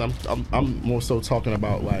communication, I'm more so talking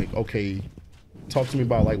about like, okay, talk to me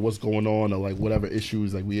about like what's going on or like whatever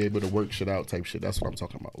issues, like we able to work shit out type shit. That's what I'm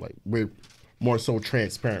talking about. Like we're more so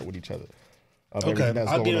transparent with each other. Okay,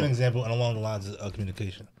 I'll give you an example and along the lines of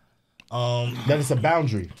communication. That is a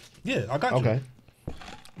boundary. Yeah, I got you. Okay.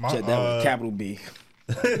 Check that with capital B.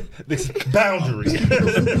 This boundary.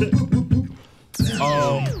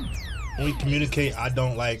 When we communicate, I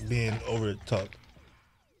don't like being over talked.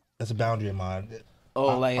 That's a boundary of mine.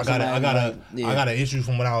 Oh, I got an issue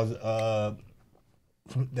from when I was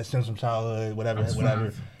that stems from childhood, whatever.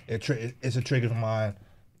 It's a trigger of mine.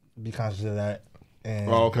 Be conscious of that. And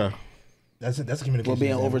okay. That's a communication. Or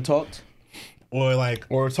being over talked.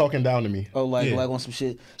 Or talking down to me. Oh, like on some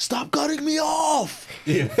shit. Stop cutting me off.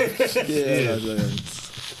 Yeah. Yeah.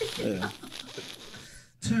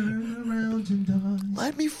 Turn around and die.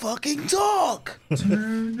 Let me fucking talk.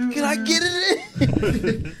 Can I get it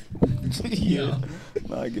in? Yeah.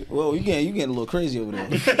 Well, you getting a little crazy over there.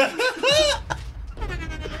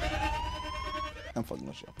 I'm fucking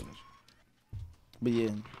with you. But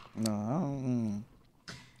yeah, no, I don't.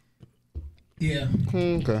 Yeah.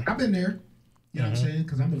 Okay. I've been there. You know what I'm saying?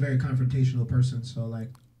 Because I'm a very confrontational person. So, like,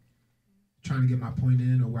 trying to get my point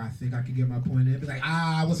in or where I think I could get my point in. Be like,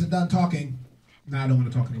 I wasn't done talking. Nah, I don't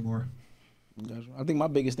want to talk anymore. I think my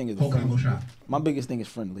biggest thing is shot. My biggest thing is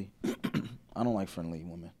friendly. I don't like friendly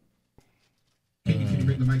women. Can you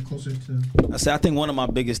bring the mic closer to? I think one of my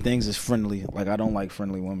biggest things is friendly. Like, I don't like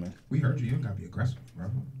friendly women. We heard you. You don't gotta be aggressive, bro.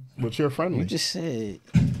 But you're friendly. You just said,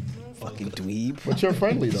 fucking dweeb. But you're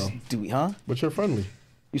friendly though. Dweeb, huh? But you're friendly.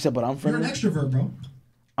 You said, but I'm friendly. You're an extrovert, bro.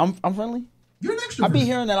 I'm friendly. You're an extrovert. I be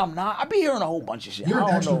hearing that I'm not. I be hearing a whole bunch of shit. You're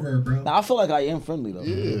I an don't know. extrovert, bro. Now, I feel like I am friendly though.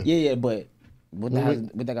 Yeah. But what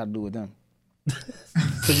that got to do with them?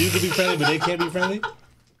 So you can be friendly, but they can't be friendly?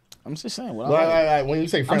 I'm just saying. When you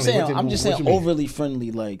say friendly, I'm just saying overly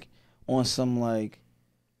friendly, like on some like,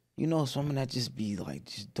 someone that just be like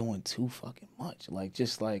just doing too fucking much, like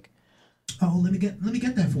just like. Oh, let me get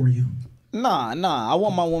that for you. Nah. I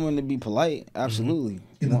want my woman to be polite. Absolutely.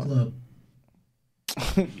 In the club.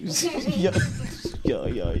 Yo.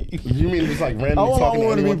 You mean just like randomly I want talking my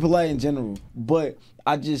woman to to be polite in general, but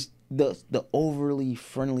I just the overly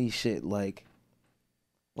friendly shit, like,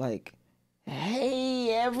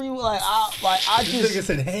 hey everyone, I just. This nigga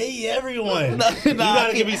said, hey everyone. You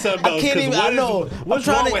gotta give me something else. I can't even. I know. What's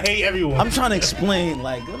wrong with hey everyone? I'm trying to explain.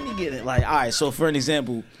 Like, let me get it. Like, all right. So for an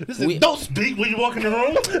example, don't speak when you walk in the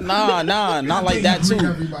room. Nah, not like that too.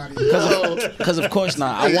 Because of course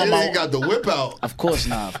not. I want my. Got the whip out. Of course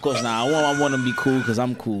not. I want to be cool because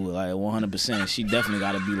I'm cool. Like 100%. She definitely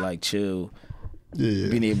got to be like chill. Yeah.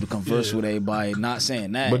 Being able to converse with everybody. Not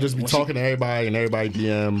saying that, but just be talking to everybody and everybody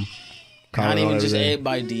DM. Not even just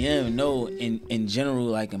everybody DM. No, in general,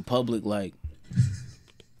 like in public, like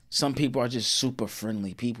some people are just super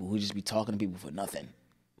friendly people who just be talking to people for nothing.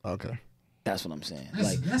 Okay. That's what I'm saying.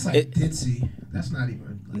 That's like ditzy. That's not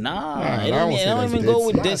even. It don't even go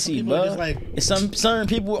with ditzy, bro. Some certain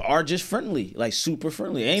people are just friendly, like super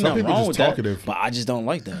friendly. Ain't nothing wrong with that. But I just don't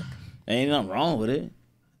like that. Ain't nothing wrong with it.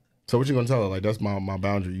 So what you gonna tell her? Like, that's my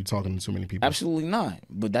boundary. You talking to too many people? Absolutely not.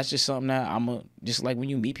 But that's just something that just like when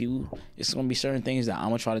you meet people, it's gonna be certain things that I'm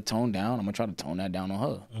gonna try to tone down. I'm gonna try to tone that down on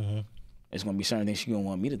her. Mm-hmm. It's gonna be certain things she gonna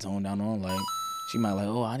want me to tone down on. Like, she might like,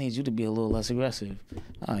 oh, I need you to be a little less aggressive.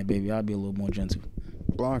 All right, baby, I'll be a little more gentle.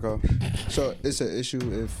 Blanco. So it's an issue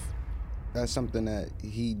if that's something that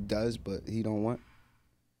he does but he don't want?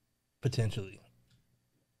 Potentially.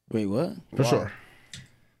 Wait, what? For sure.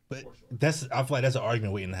 But I feel like that's an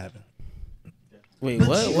argument waiting to happen. Wait, but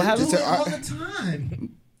what? What happened? All the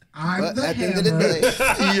time. I'm the at the hammer. end of the day,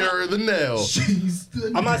 You're the nail. She's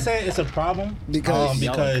the I'm not saying it's a problem because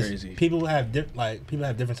people have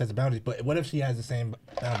different sets of boundaries. But what if she has the same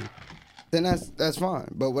boundary? Then that's fine.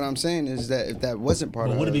 But what I'm saying is that if that wasn't part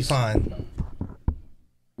of would it be fine?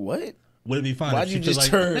 What? Would it be fine? Why'd you just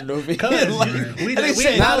turn over here? We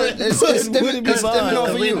acknowledge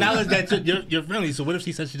that you're friendly. So what if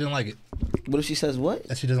she says she doesn't like it? What if she says what?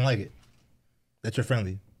 That she doesn't like it. That you're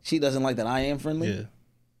friendly. She doesn't like that I am friendly? Yeah.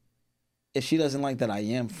 If she doesn't like that I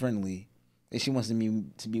am friendly, if she wants me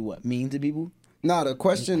to be what? Mean to people? No, the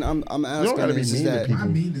question I'm asking is that I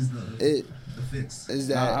mean is the fix. Is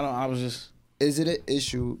that I was just. Is it an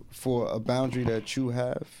issue for a boundary that you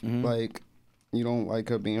have? Mm-hmm. Like, you don't like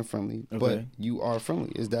her being friendly, but you are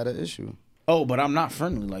friendly. Is that an issue? Oh, but I'm not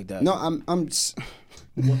friendly like that. No, I'm.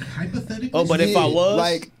 What, hypothetically? Oh, but if I was,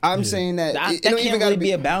 like, I'm saying that that can't even really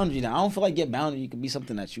be a boundary. Now, I don't feel like your boundary can be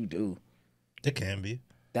something that you do. It can be.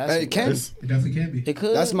 It can. It definitely can be. It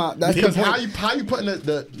could. That's because the point. how you putting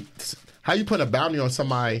the How you put a boundary on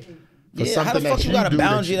somebody for Yeah, how the something fuck that you got a do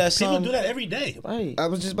boundary that that's People some do that every day. right? I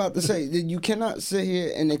was just about to say that you cannot sit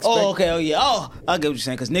here and expect. Oh, okay, oh yeah, oh, I get what you're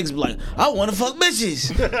saying, cause niggas be like, I want to fuck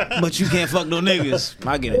bitches, but you can't fuck no niggas.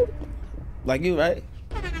 I get it. Like you, right?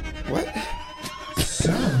 What?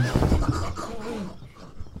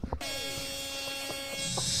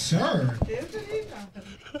 Sir.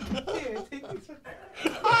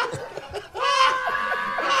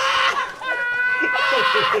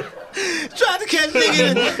 Tried to catch nigga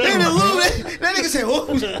in the loop. That nigga said, whoa.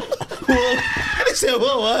 That nigga said,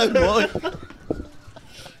 whoa, what, boy?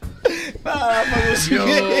 Nah, I'm fucking with you.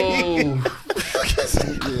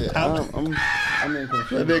 Yeah, I'm in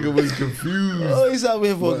confusion. That nigga was confused. Oh, he's out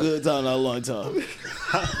here for a good time, not a long time.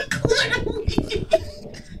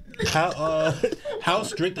 How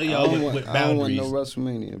strict are y'all with I don't want boundaries? no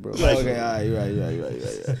WrestleMania, bro. Okay, all right, you're right.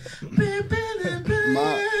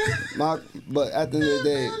 But at the end of the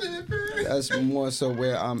day, that's more so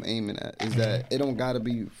where I'm aiming at. Is that it don't gotta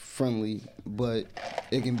be friendly, but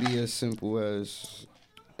it can be as simple as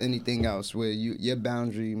anything else. Where your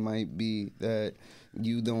boundary might be that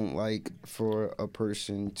you don't like for a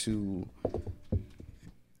person to,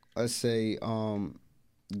 let's say,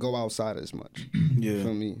 go outside as much. Yeah.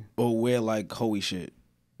 For me. Or wear like hoey shit.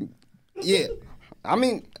 Yeah. I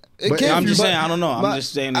mean, I'm just saying, I don't know. I'm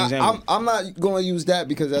just saying an example. I'm not going to use that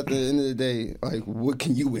because at the end of the day, like, what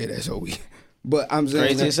can you wear that's hoey? But I'm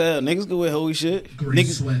saying Crazy as hell. Niggas can wear hoey shit.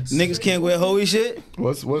 Niggas can't wear hoey shit.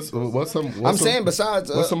 What's I'm saying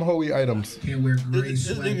besides what's some holy items? Can't wear gray This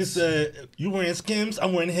sweats. nigga said, "You wearing Skims?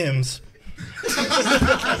 I'm wearing Hims."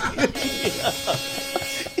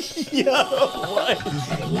 Yo, what?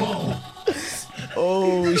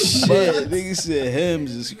 Oh shit! Nigga said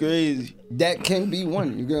hymns is crazy. that can be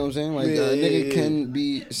one. You get what I'm saying? Like a nigga can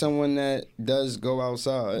be someone that does go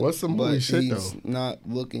outside. What's some but holy shit he's though? not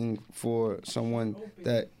looking for someone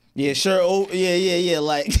that. Yeah, sure. Oh, yeah.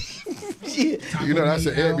 Like, yeah. You know that's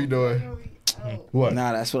an Ed be doing. What?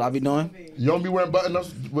 Nah, that's what I be doing. You don't be wearing button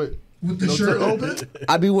ups with With the no shirt tip? open?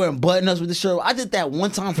 I be wearing button ups with the shirt. I did that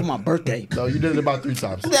one time for my birthday. No, you did it about 3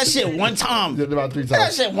 times. That shit one time. You did it about 3 That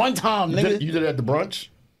times. shit one time, You nigga. did it at the brunch,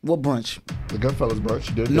 What brunch? the Goodfellas brunch.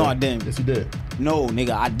 You did it No, there. I didn't. Yes, you did. No, nigga,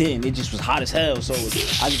 I didn't. It just was hot as hell. So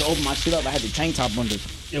I just opened my shit up. I had the tank top under.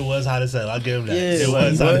 It was hot as hell. I'll give him that. Yeah, it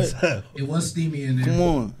was like, hot what? as hell. It was steamy in there. Come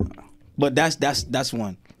on. But that's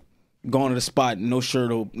one. Going to the spot, no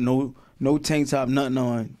shirt open, no tank top, nothing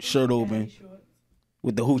on, shirt open,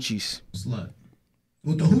 with the hoochies. Slut.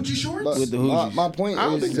 With the hoochie shorts? But With the hoochies. my point I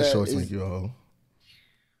don't is think the that shorts is- make you a hoe.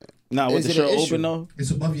 Nah, with Is the it an shirt issue? open though. It's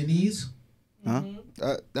above your knees? Huh?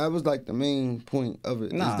 that was like the main point of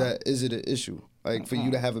it. Nah. Is it an issue? Like for you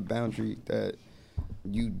to have a boundary that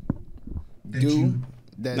you That do. you-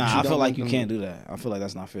 That Nah, you I don't feel like want you them can't to- do that. I feel like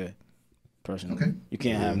that's not fair. Personally, Okay. you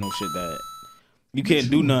can't have no shit that you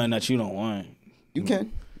can't do nothing that you don't want. You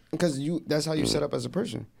can, because that's how you set up as a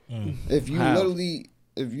person. If you How? literally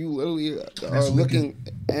are looking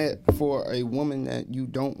for a woman that you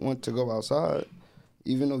don't want to go outside,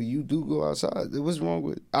 even though you do go outside, what's wrong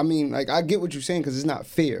with? I mean, like I get what you're saying because it's not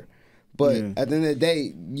fair, but Yeah. at the end of the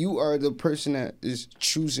day, you are the person that is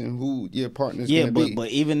choosing who your partner's Yeah, gonna be. but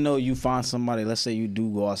even though you find somebody, let's say you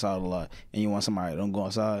do go outside a lot, and you want somebody that don't go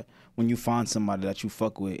outside. When you find somebody that you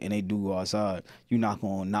fuck with and they do go outside, you're not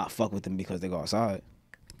gonna not fuck with them because they go outside.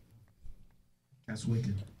 That's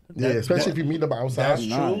wicked. Yeah, especially if you meet them outside. That's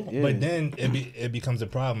Nah, true, yeah. but then it becomes a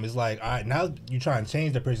problem. It's like, all right, now you try and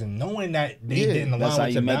change the person, knowing that they Yeah, didn't That's align how with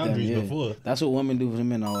you your met them. boundaries Yeah. before. That's what women do for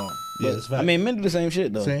men a lot. Yeah, it's I fact. mean, men do the same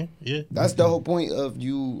shit though. Same, yeah. That's the whole point of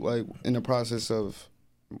you, like in the process of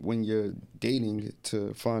when you're dating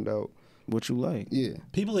to find out. What you like? Yeah,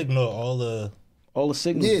 People ignore all the. All the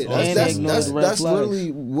signals. yeah. and they That's ignore that's the red that's flags.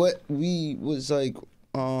 literally what we was like.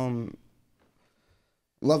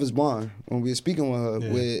 Love is Blind when we were speaking with her,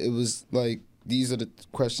 Yeah. where it was like these are the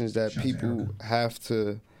questions that Shout out to people Erica. have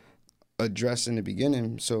to address in the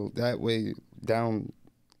beginning, so that way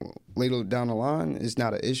later down the line, it's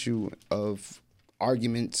not an issue of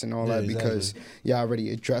arguments and all Yeah, that because exactly. you already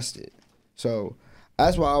addressed it. So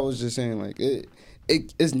that's why I was just saying like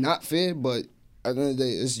it's not fair, but at the end of the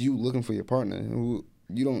day, it's you looking for your partner. Who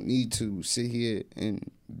you don't need to sit here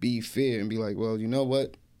and be fair and be like, well, you know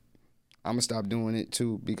what, I'm gonna stop doing it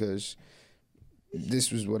too because this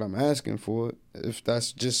was what I'm asking for. If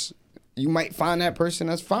that's just, you might find that person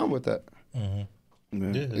that's fine with that. Yeah. Yeah,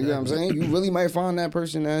 You know what I'm saying? You really might find that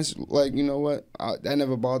person that's like, you know what, that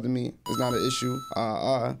never bothered me. It's not an issue.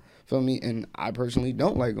 Feel me? And I personally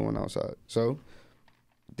don't like going outside. So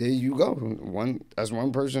there you go. That's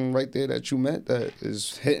one person right there that you met that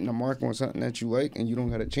is hitting the mark on something that you like, and you don't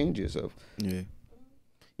gotta change yourself.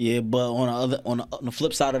 Yeah, but on the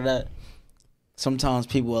flip side of that, sometimes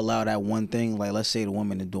people allow that one thing. Like, let's say the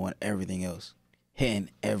woman is doing everything else, hitting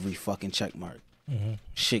every fucking check mark.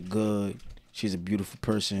 Shit good. She's a beautiful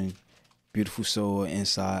person, beautiful soul,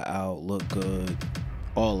 inside out, look good,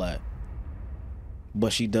 all that.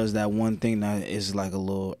 But she does that one thing that is like a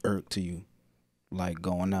little irk to you, like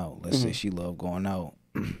going out. Let's say she love going out.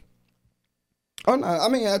 Oh no! I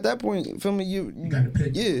mean, at that point, feel me, you gotta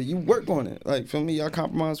pick. Yeah, you work on it. Like, feel me, y'all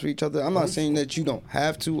compromise for each other. I'm not saying that you don't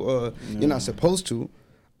have to, or you're not supposed to.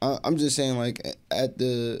 I'm just saying, like, at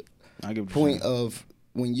the point of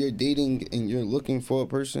when you're dating and you're looking for a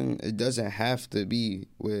person, it doesn't have to be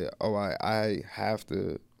where I have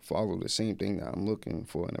to follow the same thing that I'm looking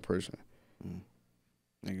for in a person.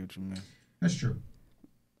 I get what you mean. That's true.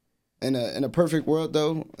 In a perfect world,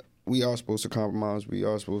 though, we are supposed to compromise. We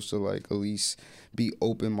are supposed to, like, at least be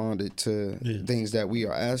open-minded to things that we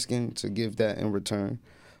are asking, to give that in return.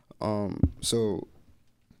 So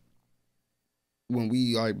when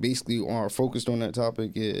we are basically are focused on that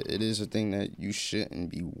topic, it is a thing that you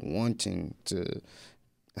shouldn't be wanting to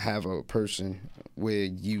have a person where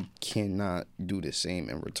you cannot do the same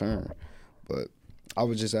in return. But I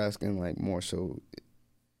was just asking, like, more so,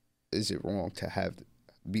 is it wrong to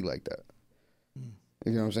be like that?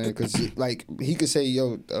 You know what I'm saying? Because, like, he could say,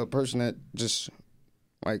 yo, a person that just,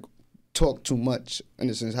 like, talk too much, in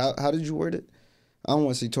a sense. How did you word it? I don't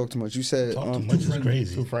want to say talk too much. You said... Talk too much is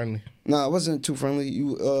crazy. Too friendly. Nah, it wasn't too friendly.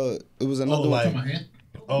 It was another one.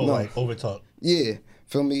 Like overtalk. Yeah.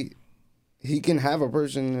 Feel me? He can have a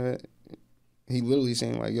person that he literally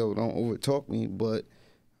saying, like, yo, don't overtalk me, but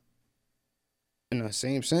in the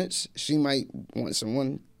same sense, she might want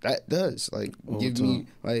someone that does. Like, give me,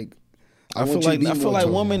 like... I feel like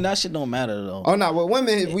women, that shit don't matter though. Oh no, well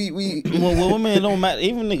women we well, women it don't matter.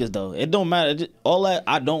 Even niggas though, it don't matter. All that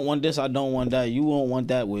I don't want this, I don't want that. You won't want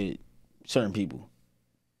that with certain people.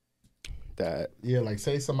 Like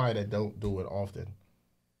say somebody that don't do it often,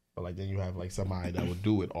 but like then you have like somebody that would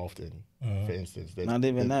do it often. For instance, not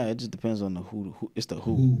even that. It just depends on the who. It's the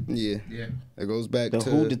who. Yeah. It goes back to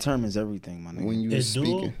who determines everything, my nigga. When you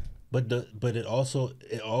speaking, but it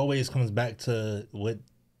always comes back to what.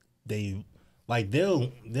 They like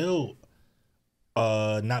they'll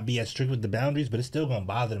not be as strict with the boundaries, but it's still gonna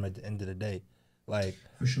bother them at the end of the day. Like,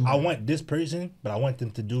 for sure. I want this person, but I want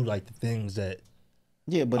them to do like the things that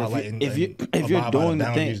but if you're the doing the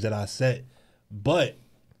boundaries that I set, but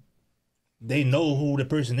they know who the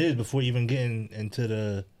person is before even getting into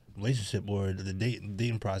the relationship or the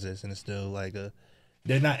dating process, and it's still like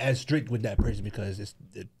they're not as strict with that person because it's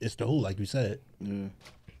the who, like you said. Yeah.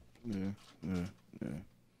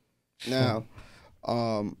 Now,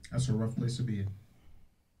 that's a rough place to be in.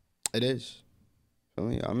 It is.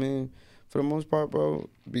 I mean, for the most part, bro,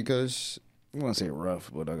 because you want to say rough,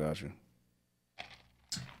 but I got you.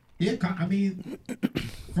 Yeah, I mean,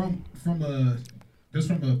 from a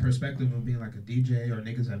perspective of being like a DJ or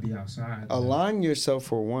niggas that be outside. Align yourself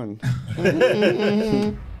for one.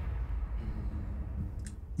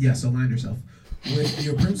 Yes, align yourself with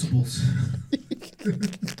your principles.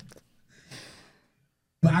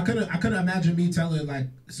 But I couldn't imagine me telling like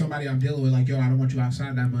somebody I'm dealing with like, yo, I don't want you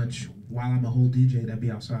outside that much while I'm a whole DJ that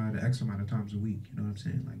be outside X amount of times a week. You know what I'm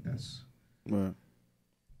saying? Like that's. Right.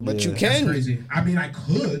 But you can. That's crazy. I mean, I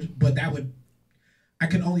could, but I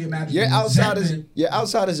can only imagine. Your outside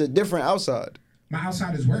is a different outside. My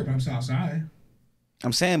outside is work, but I'm still outside.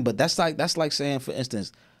 I'm saying, but that's like saying, for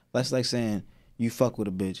instance, that's like saying you fuck with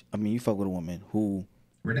a bitch. I mean, you fuck with a woman who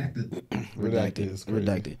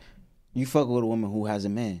redacted. You fuck with a woman who has a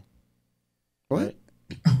man. What?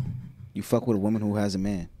 Right? You fuck with a woman who has a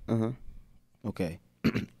man. Uh-huh. Okay.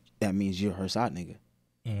 That means you're her side nigga.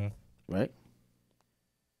 Mm-hmm. Right?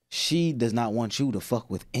 She does not want you to fuck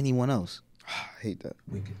with anyone else. I hate that.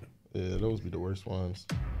 Wicked. Yeah, those be the worst ones.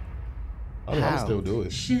 I still do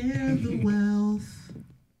it. Share the wealth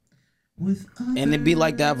with others. And it be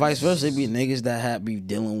like that vice versa. It be niggas that be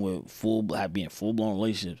dealing with being full blown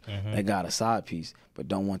relationships that got a side piece, but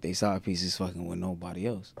don't want their side pieces fucking with nobody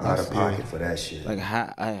else. Out of pocket for that shit. Like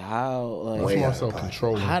how That's more so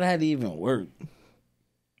controlling. How that even work?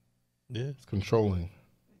 Yeah, it's controlling.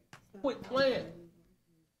 Quit playing.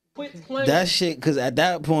 That shit, because at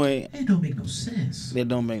that point, it don't make no sense. It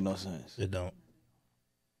don't make no sense. It don't.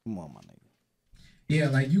 Come on, my nigga. Yeah,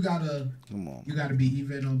 like you gotta be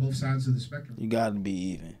even on both sides of the spectrum. You gotta be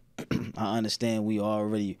even. I understand we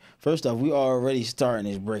already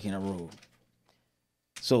starting is breaking a rule.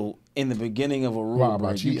 So in the beginning of a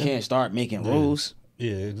rule, you can't start making rules.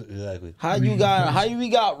 Yeah, exactly. How we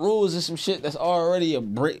got rules and some shit that's already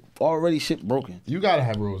shit broken. You gotta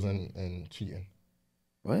have rules in cheating.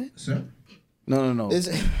 What? Sir? No. Is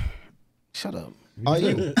it, Shut up. are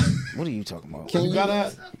you? What are you talking about? Can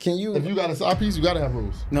you? If you got a side piece, you gotta have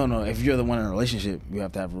rules. No. If you're the one in a relationship, you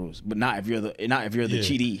have to have rules. But not if you're the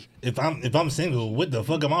cheatee. If I'm single, what the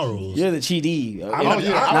fuck are my rules? You're the cheatee. I'm not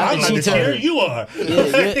the cheater. You are.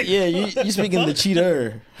 You speaking the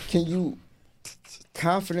cheater. Can you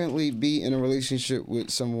confidently be in a relationship with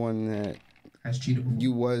someone that Has cheated before.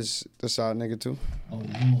 you was the side nigga to? Oh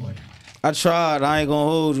Lord. I tried. I ain't gonna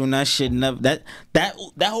hold you. And that shit never. That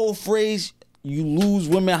whole phrase. You lose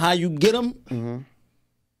women how you get them.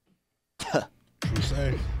 Nigga,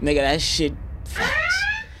 that shit facts.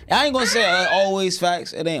 I ain't gonna say always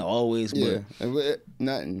facts. It ain't always. Yeah, But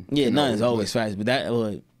nothing. yeah, nothing's always facts. But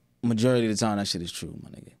that majority of the time, that shit is true,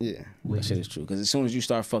 my nigga. Yeah. That shit is true. Because as soon as you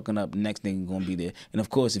start fucking up, the next nigga gonna be there. And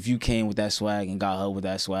of course, if you came with that swag and got her with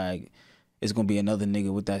that swag, it's gonna be another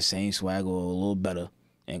nigga with that same swag or a little better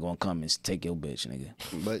and gonna come and take your bitch, nigga.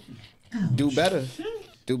 But do better.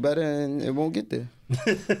 Do better and it won't get there.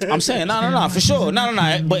 I'm saying no, for sure, no.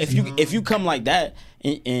 But if you come like that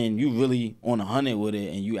and you really on 100 with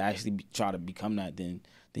it and you actually try to become that, then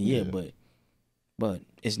yeah. But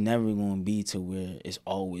it's never gonna be to where it's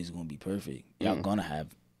always gonna be perfect. Y'all gonna have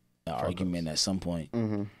an argument at some point. You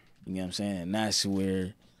know what I'm saying? And that's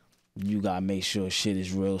where you gotta make sure shit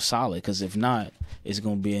is real solid. Cause if not, it's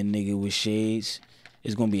gonna be a nigga with shades.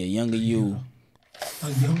 It's gonna be a younger you.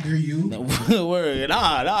 A younger you? Word,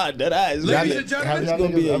 nah, that ass. Ladies and gentlemen, It's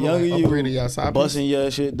gonna be a younger you busting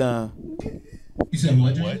your shit down. You said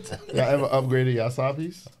what? Y'all ever upgraded your side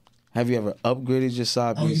piece? Have you ever upgraded your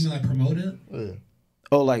side Oh, you piece? mean like promote it? Yeah.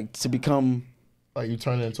 Oh, like to become. Like you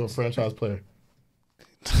turn it into a franchise player.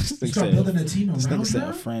 You start building a team This around nigga said a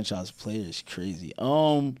her? franchise player is crazy.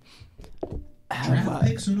 Draft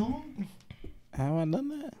picks and all? Have I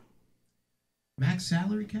done that? Max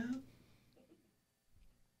salary cap?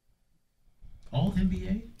 All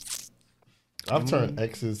NBA? I've turned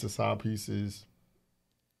X's to side pieces.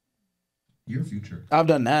 Your future. I've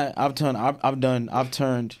done that. I've turned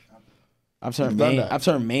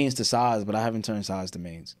mains to sides, but I haven't turned sides to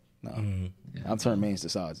mains. No, I've turned mains to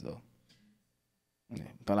sides though. Yeah,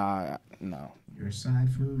 but no. You're a side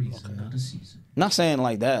for a reason, not a season. Not saying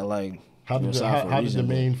like that. Like How did the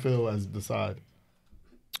main feel as the side?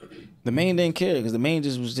 The main didn't care because the main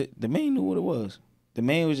the main knew what it was. The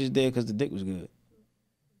main was just there because the dick was good.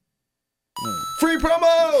 Yeah. Free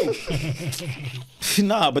promo!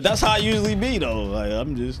 Nah, but that's how I usually be though. Like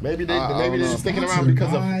I'm just maybe they're just sticking around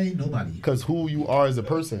because who you are as a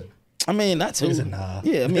person. I mean, that too. He said nah.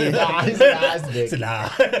 Yeah, I mean, he said nah, it's a dick. He said nah.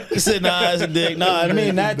 He said nah, it's a dick. Nah, I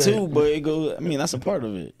mean that too, but it goes. I mean, that's a part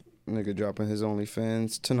of it. Nigga dropping his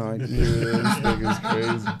OnlyFans tonight. Yeah, this nigga's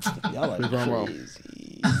crazy. Y'all like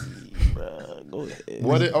crazy, bro. Go ahead.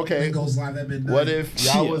 What if, okay? It goes live at midnight. What if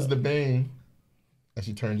y'all was the bane and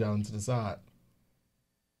she turned y'all into the side?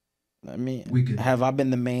 I mean, have I been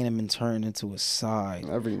the main and been turned into a side?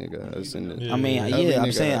 Every nigga has in it. I mean, Every I'm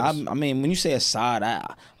nigga saying, has. I mean, when you say a side,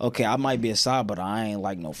 I might be a side, but I ain't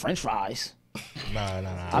like no French fries. Nah.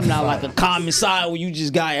 I'm not like a common side where you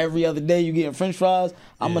just got every other day you getting French fries.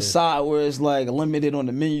 I'm a side where it's like limited on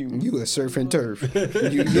the menu. You a surf and turf. You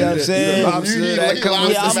know what I'm saying? I'm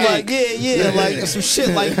like, yeah, like some shit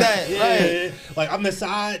like that. Right. Like I'm the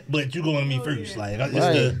side, but you going to me first. Like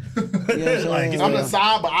it's I'm the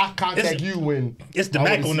side, but I contact you when it's the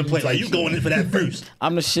Mac on the plate. Like you going in for that first.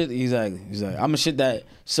 I'm the shit. Exactly. I'm the shit that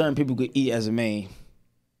certain people could eat as a main.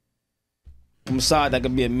 I'm a side that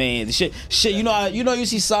could be a main. The shit. You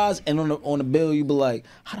see sides and on the bill you be like,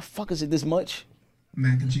 how the fuck is it this much?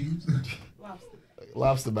 Mac and cheese.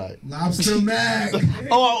 Lobster Mac. Lobster Mac.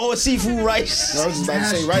 or seafood rice. I was just about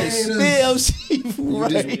to say rice. Yeah, seafood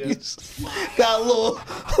rice. Got a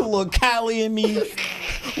little Cali in me,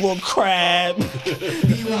 little crab,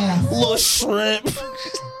 little shrimp.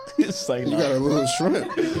 It's like You got a little shrimp.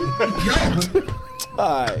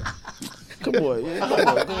 All right. Come on, come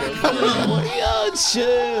on. Yo,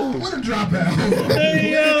 chill. What a dropout.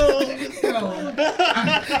 Hey, yo.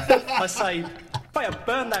 I say, better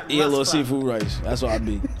burn that. Yeah, a little seafood rice. That's what I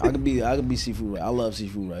be. I could be seafood rice. I love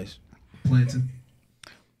seafood rice. Plantain.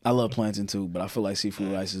 I love plantain too, but I feel like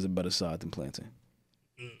seafood rice is a better side than plantain.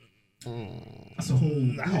 That's a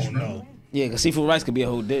whole. I don't know. Yeah, because seafood rice could be a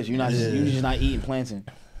whole dish. You're just not eating plantain,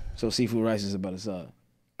 so seafood rice is a better side.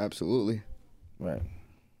 Absolutely. Right.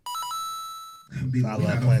 I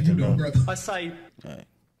love plantain, bro. I say,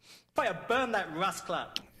 better burn that rascal.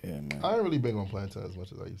 Yeah, man. I ain't really big on plantain as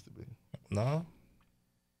much as I used to be. No.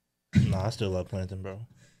 Nah, I still love plantain, bro.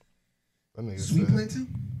 That nigga Sweet said, plantain?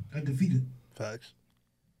 Undefeated. Facts.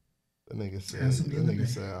 that nigga said, Has to be that in the nigga bag.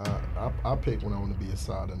 said, I pick when I want to be a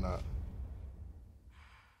side or not.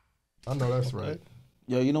 I know that's right.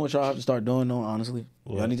 Yo, you know what y'all have to start doing though? Honestly,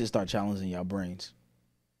 What? y'all need to start challenging y'all brains.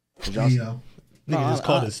 'Cause y'all- Hey, yo. Nigga just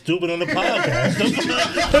called it stupid on the podcast.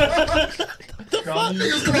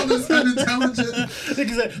 Niggas call this unintelligent.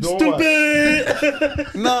 Nigga said Don't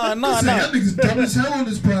stupid. Nah, Say, y'all niggas dumb as hell on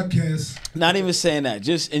this podcast. Not even saying that.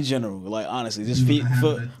 Just in general, like honestly, just You don't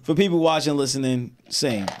have for people watching, listening,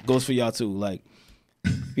 same goes for y'all too. Like,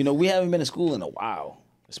 you know, we haven't been in school in a while.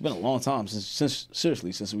 It's been a long time since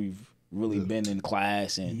seriously since we've really been in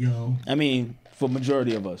class, and Yo. I mean, for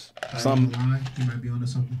majority of us, Some lie. You might be onto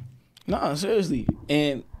something. nah, seriously,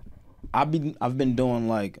 and I've been doing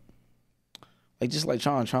like just like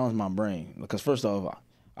trying to challenge my brain because first off,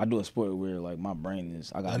 I do a sport where like my brain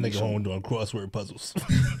is I got That nigga home doing crossword puzzles.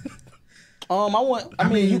 I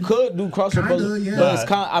mean, you could do crossword kinda, puzzles, yeah. but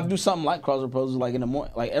it's I do something like crossword puzzles, like in the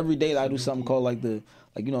morning, like every day. I do something called like New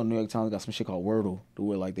York Times got some shit called Wordle, to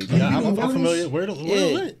where like they Yeah, I'm familiar.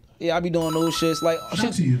 Where yeah, I be doing those shits like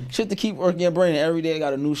Shout to you. shit to keep working your brain. Every day I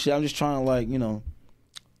got a new shit. I'm just trying to like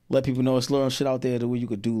let people know it's little shit out there the way you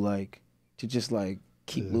could do like to just like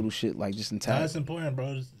keep little shit like just intact. That's important,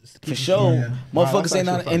 bro. Just keep For it sure, Yeah. motherfuckers Nah, ain't that's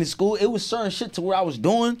not actually in school. It was certain shit to where I was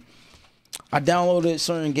doing. I downloaded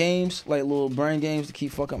certain games, like little brain games, to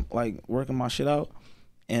keep fucking like working my shit out,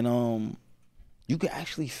 and you could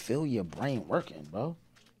actually feel your brain working, bro.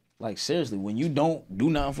 Like seriously, when you don't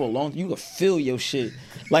do nothing for a long time, you can feel your shit.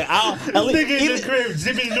 Like Nigga in the crib,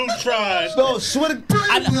 Jimmy Neutron. no, swear to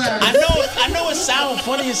I know it sounds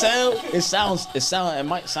funny as hell. It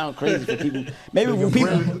might sound crazy for people. Maybe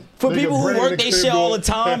Nigga for people who brain work in their the shit crib, all the bro.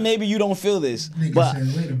 time, maybe you don't feel this. Nigga But said,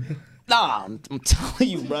 wait a minute. nah, I'm telling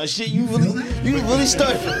you, bro. Shit, you really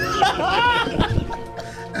start.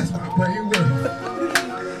 That's my brain work.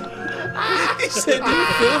 He said, "Do you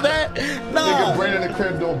feel that?" Nigga Nah. brain in the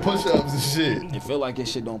crib doing push-ups and shit. It feel like your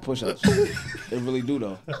shit don't push ups. It really do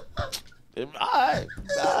though. Alright.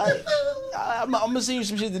 I'm gonna send you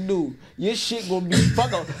some shit to do. Your shit gonna be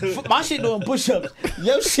my shit doing push ups.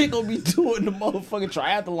 Your shit gonna be doing the motherfucking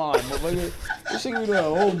triathlon, motherfucker. Your shit gonna be doing a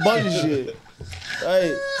whole bunch of shit.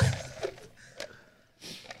 Hey.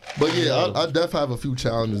 But yeah, I definitely have a few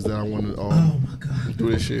challenges that I want to Oh my god.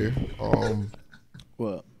 do this year.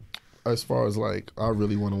 What? As far as like, I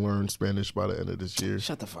really want to learn Spanish by the end of this year.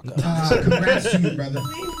 Shut the fuck up. Congrats to you, brother.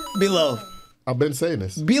 Below. I've been saying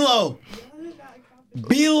this. Below.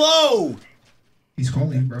 He's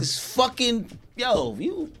calling you, bro. This fucking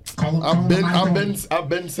you. Call him. I've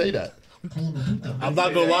been say that. Call him a puta. I'm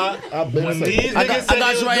not gonna lie. I've been When say these that. niggas I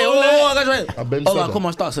got you right here. I got you right here. I've been Hola, saying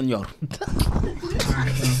 ¿cómo está, señor?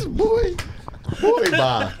 Boy,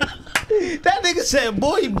 bye. That nigga said,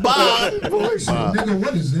 boy, bye. Boy, So, bye. nigga,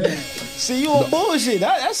 what is that? See, you on bullshit.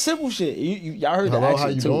 That's simple shit. Y'all heard the Hello, accent how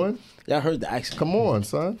you too. doing? Y'all heard the accent. Come on,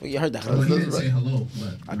 son. You heard that. Well, he didn't say hello,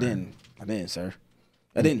 but I didn't, sir.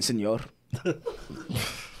 I didn't, senor.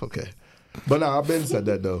 Okay. But nah, I've been said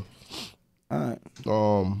that though. All right.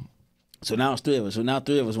 So now it's three of us. So now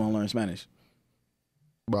three of us want to learn Spanish.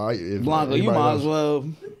 but if Blanco, you anybody might else- as well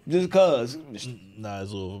just cause. Nah,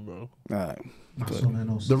 it's over, bro. All right. más o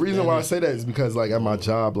menos. The reason why I say that is because like at my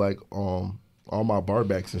job, like all my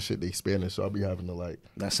barbacks and shit, they Spanish, so I'll be having to like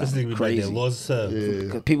That This sounds nigga be right crazy. there, lost himself.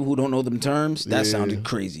 yeah. Cause people who don't know them terms, that Yeah. sounded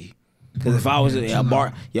crazy. Cause if I was a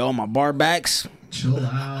bar, all my bar backs, Chill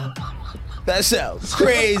out. that sounds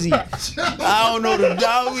crazy. I don't know the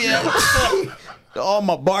job yet. All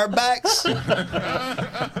my bar backs.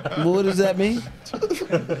 What does that mean?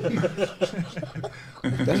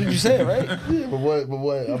 That's what you said, right? Yeah, but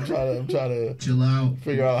what? I'm trying to Chill out.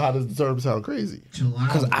 figure out how does the term sound crazy. Chill out.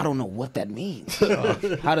 Because I don't know what that means.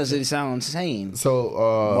 How does it sound insane? So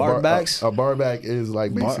Barbacks? a barback is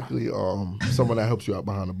like basically someone that helps you out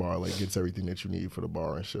behind the bar, like gets everything that you need for the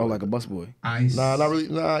bar and shit. Oh, like a busboy. Ice. Nah, not really.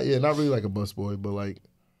 Nah, yeah, not really like a busboy, but like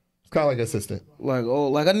it's kind of like assistant.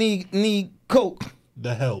 Like I need Coke.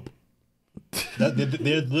 The help. They're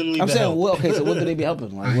literally I'm the saying, help. well, okay, so what do they be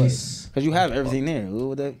helping? Like what? Ice. Because you have everything there. What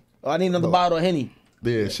would they? Oh, I need another bottle of Henny.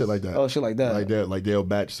 Yeah, shit like that. Oh, shit like that. Like that, like they'll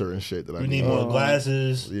batch certain shit that I We need. need more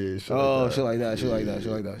glasses. Yeah, shit Oh, like that. shit like that, shit like that,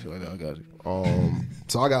 shit like that, shit like that. I got you.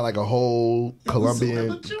 So I got like a whole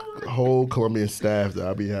Colombian staff that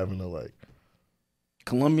I be having to like.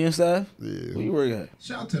 Colombian staff? Yeah. Where you work at?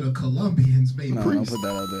 Shout out to the Colombians, baby. No, don't put that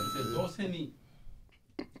out there.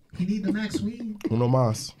 He need the max weed. Uno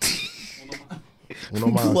más. Uno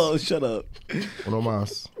más. Flo, shut up. Uno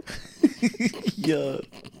más. Yeah.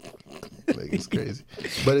 Like, it's crazy.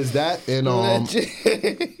 But it's that, and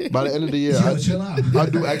by the end of the year, Yo, chill out. I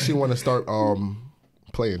do actually want to start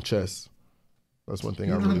playing chess. That's one thing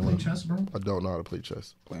You I know how really to play want. chess, bro? I don't know how to play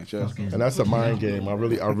chess, Playing chess. Okay. and that's a mind game. I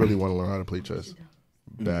really want to learn how to play chess.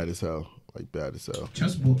 Bad as hell, like bad as hell.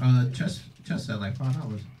 Chess set like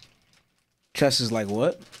 $5. Chess is like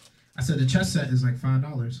what? I said the chess set is like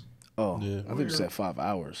 $5. Oh, Yeah. I think you said 5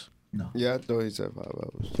 hours. No. Yeah, I thought he said 5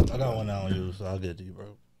 hours. I got one I don't use, so I'll get it to you, bro.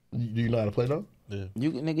 Do you know how to play though? Yeah,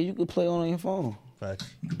 You could play on your phone. facts.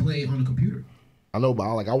 You can play it on the computer. I know, but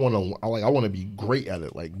I want to be great at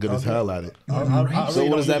it, like good as hell at it. So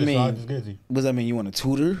what does that mean? I'll just get it to you. What does that mean? You want a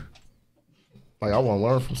tutor? Like I want to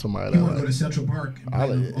learn from somebody. You That, want to go like, to Central Park? And I,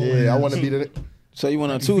 play them old yeah, I hands. want to be the. So you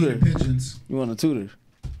want a Like you tutor? feeding pigeons. You want a tutor?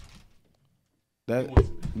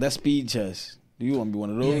 That's speed chess. Do you want to be one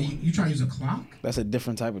of Yeah, those? you try to use a clock? That's a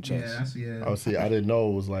different type of Yeah, chess. that's yeah. Oh, see, I didn't know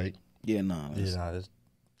it was like. Yeah, nah. Yeah, nah,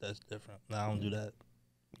 that's different. Nah, I don't do that.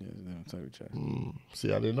 Yeah, it's a different type of chess.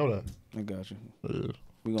 See, I didn't know that. I got you. Yeah.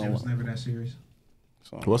 We It gonna was never that serious.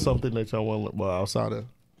 What's something that y'all want? Well, outside of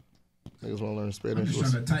niggas want to learn I'm Spanish. just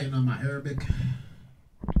What's, trying to tighten on my Arabic.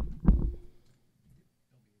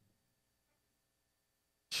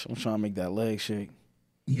 I'm trying to make that leg shake.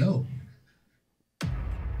 Yo.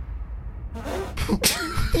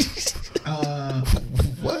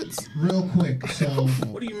 what? Real quick. So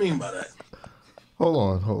What do you mean by that? Hold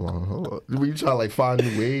on. Were you trying to like find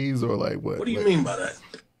new ways or like what? What do you Like, mean by that?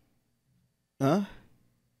 Huh?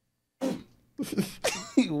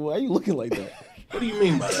 Why are you looking like that? What do you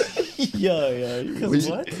mean by that? Yeah. Because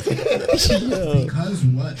what? because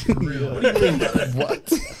what? For real. What do you mean by that?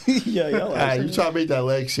 What? Yeah, y'all. Ah, you trying to make that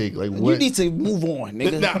leg shake? Like You what? need to move on,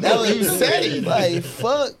 nigga. Nah, That was you said it. Like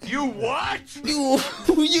fuck. You what? You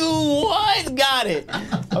what? Got it.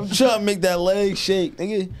 I'm trying to make that leg shake,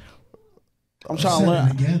 nigga. I'm trying to Said it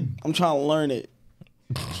learn. again. I'm trying to learn it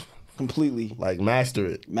completely. Like master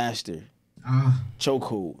it. Master.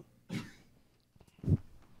 Chokehold.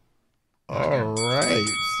 All right.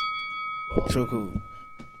 Chokehold.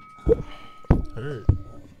 Heard.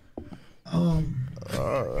 All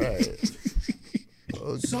right.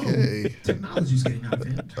 So Okay. technology's getting out of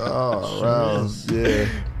hand. Oh, wow. Yeah.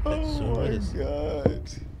 Sure is. God.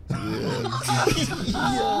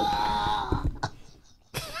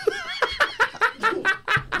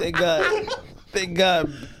 They got.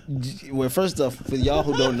 Well, first off, for y'all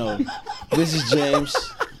who don't know, this is James.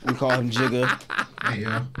 We call him Jigga. Hey,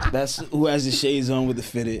 yo. That's who has the shades on with the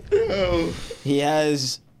fitted. He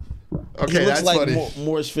has. Okay, He looks that's like funny.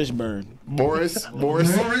 Morris Fishburne. Morris.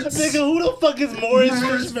 Nigga, who the fuck is Morris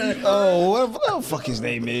Fishburne? Oh, what the fuck his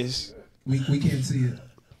name is? We can't see it.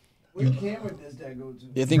 What camera does that go to?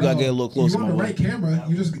 Yeah, I think I get a little closer. You on the right camera.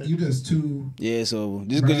 You just too. Yeah, so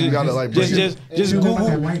just Bro, You gotta like bring it. just you look like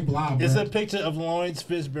a Google, white blob. It's bro. a picture of Lawrence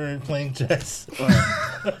Fishburne playing chess.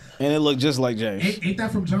 and it looked just like James. Ain't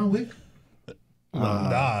that from John Wick?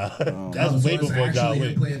 Nah, Oh, that's so way it's before John actually him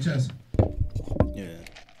Wick. playing chess. Yeah.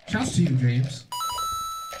 Shouts to you, James.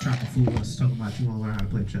 Trying to fool us, talking about you want to learn how to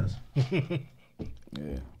play chess.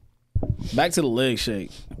 Yeah. Back to the leg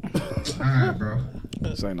shake. All right, bro.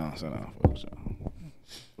 Say no.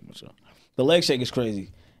 The leg shake is crazy,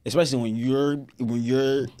 especially when your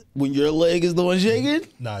leg is the one shaking.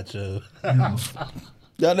 Nah, chill. No.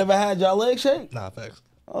 Y'all never had y'all leg shake? Nah, facts.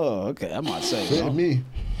 Oh, okay. I might say. Hit Yo. me.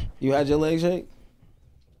 You had your leg shake?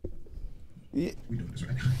 Yeah. We doing this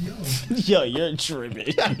right now. Yo. Yo, you're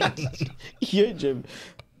tripping. You're tripping.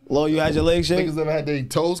 Lo, you had your leg shake? Niggas ever had their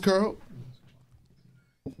toes curled?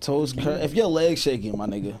 Toes curl. If your leg shaking, my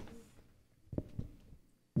nigga,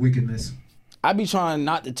 Wickedness. I be trying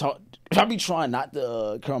not to talk. I be trying not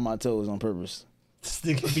to curl my toes on purpose. This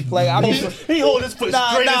nigga be Like, I be- he hold his foot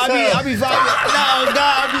Nah, straight as hell. I be fighting. No,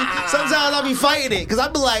 God, sometimes I be fighting it, cause I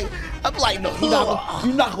be like, no,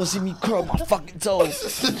 you're not gonna see me curl my fucking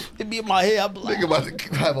toes. It be in my head. I be like, Nigga about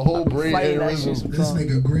to have a whole brain fighting that shit aneurysm. This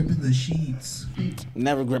sometimes. nigga gripping the sheets.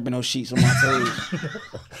 Never gripping no sheets on my toes.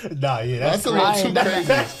 Nah, yeah, That's that's a crazy. little too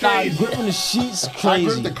crazy. Nah, gripping the sheets I crazy.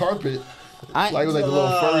 gripped the carpet. I Like it was like a little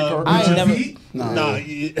furry carpet. I ain't Your never. feet? Nah,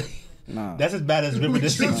 yeah. Nah. That's as bad as ripping the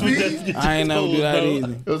With your sheets with feet? your I ain't never do that bro.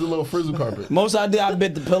 either. It was a little frizzle carpet. Most I did, I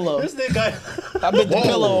bit the pillow. This nigga. I bit the Whoa.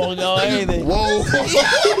 pillow on anything. Whoa.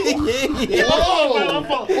 Yeah. Whoa.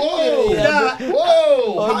 Whoa. Yeah.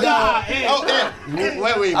 Whoa. Oh, God.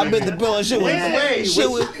 Wait. I bit the pillow. Shit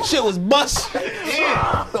was bust.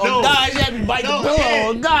 Oh God, you had me bite the pillow.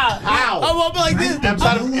 Oh God. How? I'm like this.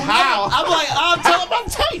 How? I'm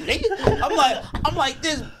telling you, nigga. I'm like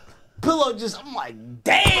this pillow just. I'm like,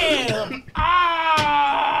 damn.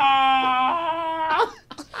 Ah.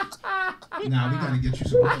 Nah, we gotta get you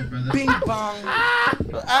some water, brother. Bing bong.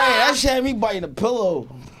 Hey, that shit had me biting the pillow.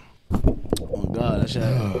 Oh God, that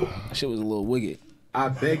shit was a little wicked. I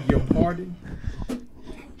beg your pardon.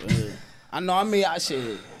 I know. I mean, I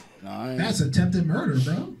said. No, I ain't. That's attempted murder,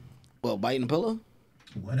 bro. Well, biting the pillow.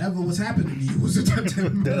 Whatever was happening to you was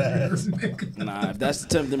attempted murder. Nah, if that's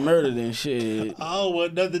attempted murder, then shit. I don't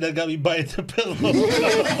want nothing that got me biting the pillow.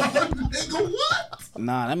 Nigga, what?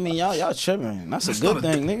 Nah, I mean y'all tripping. That's a good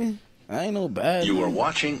thing, nigga. That ain't no bad. You are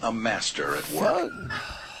watching a master at work.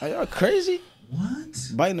 Are y'all crazy?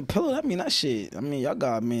 What? Biting the pillow? I mean that shit. I mean y'all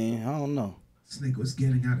got me. I don't know. This nigga was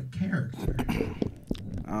getting out of character.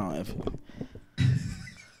 I don't know if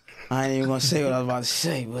I ain't even gonna say what I was about to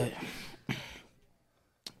say, but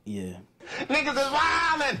yeah. Niggas is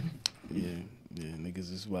wildin'. Yeah, niggas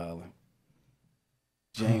is wildin'.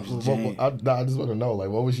 James. I just want to know, like,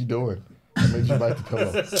 what was she doing? That made you bite the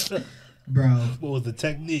pillow, bro. What was the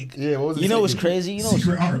technique? Yeah, what was the You know what's technique? crazy?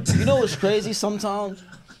 You know what's crazy? Sometimes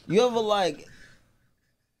you ever like.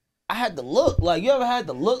 I had to look. Like, you ever had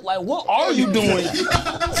to look? Like, what are you doing?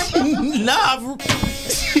 Nah.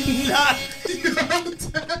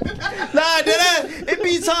 It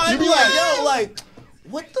be time. Be like, yo, like,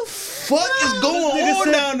 what the fuck is going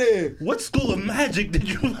on down there? What school of magic did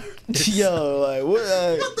you learn? Yo, like, what?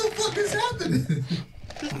 What the fuck is happening?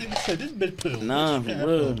 This nigga said this bitch put. Nah,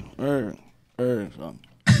 for real.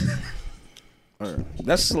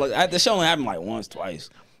 That's like, the show only happened like once, twice.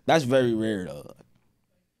 That's very rare though.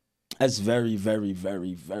 That's very, very,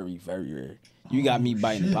 very, very, very rare. You got me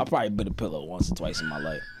biting. I probably bit a pillow once or twice in my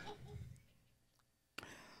life.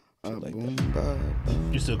 Like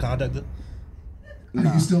You still contacted? Are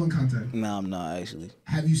you still in contact? No, I'm not actually.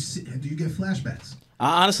 Do you get flashbacks?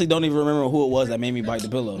 I honestly don't even remember who it was that made me bite the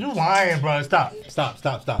pillow. You lying, bro. Stop.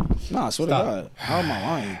 Nah, I swear to God. How am I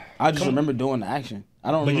lying? I just remember doing the action. I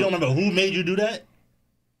don't But remember. you don't remember who made you do that?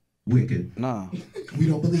 Wicked. Nah. We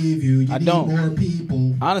don't believe you. You I need don't. more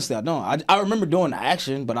people. Honestly, I don't. I remember doing the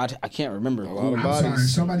action, but I can't remember. I'm sorry.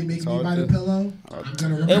 Somebody make me bite a pillow. I'm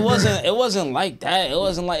gonna remember. It wasn't like that. It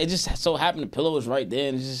wasn't like, it just so happened the pillow was right there,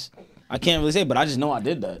 and it's just, I can't really say, but I just know I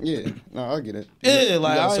did that. Yeah, no, I get it. Yeah,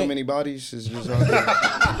 like, you got I so ain't- many bodies. It's just out there.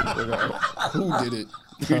 Who did it?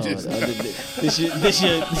 You just This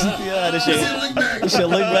shit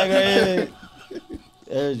look back right here.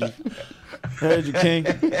 Heard you, King.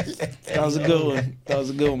 That was a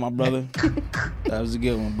good one. My brother. That was a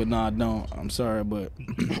good one. But no, I don't. I'm sorry, but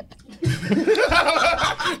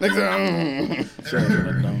sorry, but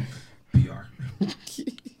I don't. PR.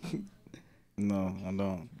 No, I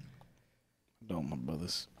don't. I don't, my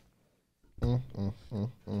brothers.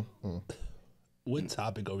 What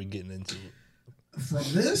topic are we getting into? From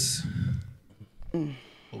this,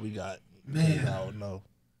 What we got? Man. I don't know.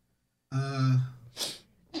 I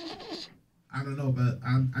don't know, but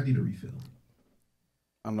I need a refill.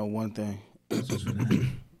 I know one thing. That's what's gonna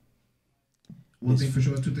happen. One thing for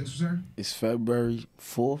sure, two things for certain. It's February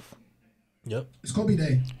 4th. Yep. It's Kobe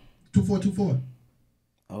Day. 2424.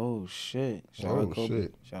 Oh shit! Shout Oh, out Kobe.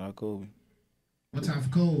 shit. Shout out Kobe. One time for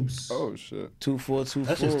Cobes. Oh shit. 2424.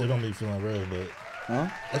 That shit still don't be feeling real, but Huh?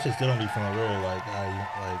 that shit still don't be feeling real. Like how you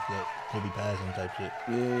like that Kobe passing type shit.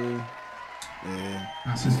 Yeah.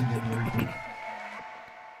 My sister getting a refill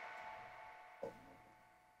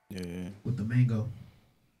Yeah. with the mango.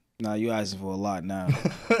 Nah, you asking for a lot now.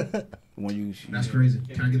 When you That's crazy.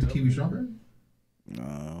 Can I get the kiwi strawberry? No,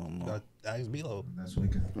 I don't know. Ask Bilo. That's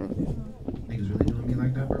wicked. Niggas really doing me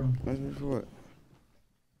like that, bro. Ask me for what?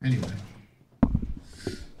 Anyway.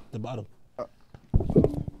 The bottom.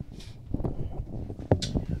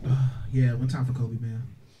 Yeah, one time for Kobe, man.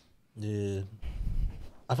 Yeah.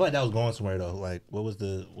 I feel like that was going somewhere though. Like, where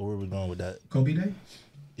were we going with that? Kobe Day?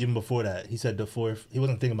 Even before that, he said the 4th. He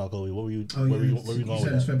wasn't thinking about Kobe. What were you? Oh, where yeah. were you You going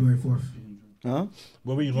said with it's that? February 4th. Huh?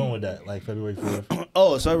 Where were you going with that? Like February 4th.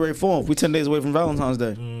 Oh, it's February 4th. We 10 days away from Valentine's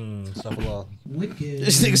Day. Stuff a lot. Wicked.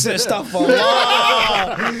 This nigga said stuff a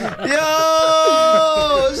lot.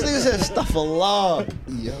 Yo, this nigga said stuff a lot.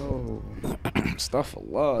 Yo. Stuff a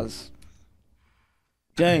lot.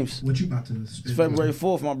 James, What you about to spit? it's February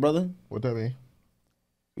 4th, my brother. What that mean?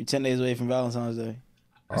 We 10 days away from Valentine's Day.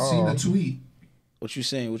 I seen the tweet. What you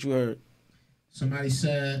saying? What you heard? Somebody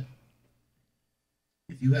said,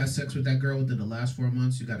 if you had sex with that girl within the last 4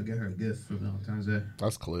 months, you got to get her a gift for Valentine's Day.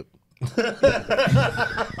 That's clip.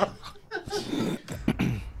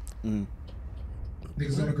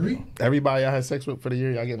 Niggas don't agree? Everybody I had sex with for the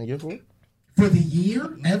year, y'all getting a gift for it? For the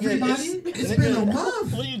year? Everybody? It's been a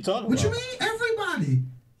month. What are you talking What about? you mean, everybody?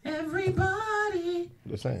 Everybody.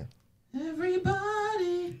 Just saying.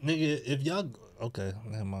 Everybody. Nigga, if y'all okay,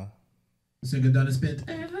 never mind. Singer done and spent.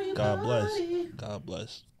 God bless. God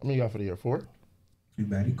bless. How many you got for the year? 4?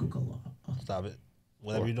 Everybody Coca-Cola. Stop it.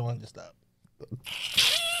 Whatever you're doing, just stop.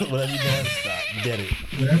 Whatever you're doing, stop. Get it.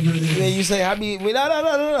 Whatever it is. Yeah, you say, I mean, wait,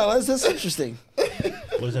 no. That's interesting.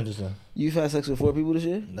 What's interesting? You've had sex with 4 people this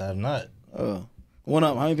year? I'm not. One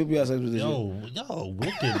up. How many people you had sex with this year? Yo,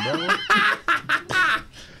 wicked, bro.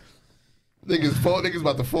 Niggas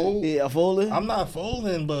about to fold? Yeah, I folded. I'm not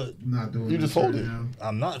folding, but Not doing You just folded.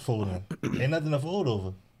 I'm not folding. Ain't nothing to fold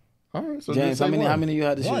over. All right, so James, how many you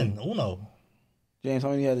had this year? Uno. James, how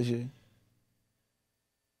many you had this year?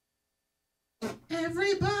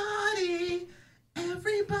 Everybody.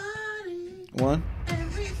 1.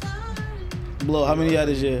 Blow, how many you had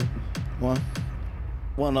this year? 1.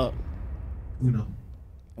 1 up.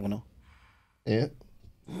 Uno. Yeah.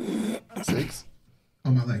 6.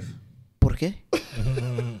 All my life. ¿Por qué?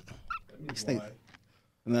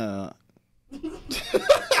 No.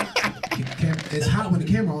 It's hot when the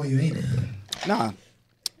camera on you, ain't it? Nah.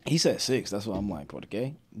 He said 6. That's what I'm like, ¿por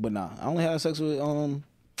qué? But nah, I only had sex with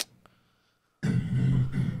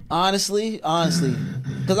honestly,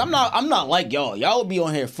 because I'm not like y'all. Y'all would be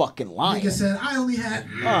on here fucking lying. Nigga said I only had.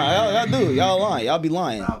 All right, y'all do. Y'all lying. Y'all be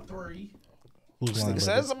lying. About 3. Who's lying? Nigga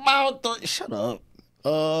said it's about 3. Shut up.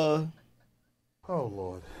 Oh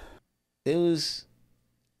Lord. It was.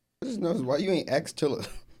 I just noticed why you ain't ex Tiller.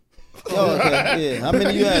 Oh, okay. Yeah. How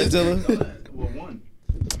many you had, Tiller? Well, 1.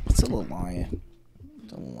 Tiller lying.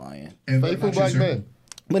 Faithful black man.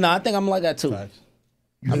 But nah, I think I'm like that too. Facts.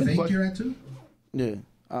 You think you're at 2? Yeah.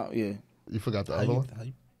 Yeah. You forgot the How other you, one? how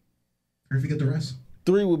you, Or if you get the rest.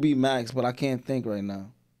 3 would be max, but I can't think right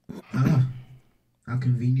now. How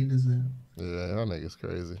convenient is that? Yeah, y'all niggas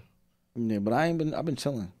crazy. Yeah, but I've been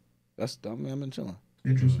chilling. I've been chilling.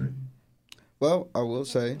 Interesting. Well, I will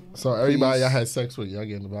say. So everybody y'all had sex with, y'all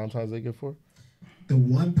getting the Valentine's Day gift for? The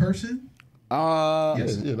one person?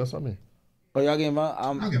 Yes. Yeah, that's what I mean. Oh, y'all getting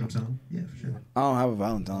I'll get him some. Yeah, for sure. I don't have a I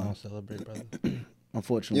Valentine. don't celebrate, brother.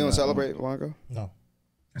 Unfortunately. You don't I celebrate, Blanco? No.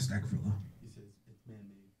 A stack for love.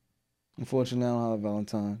 Unfortunately, I don't have a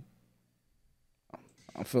Valentine.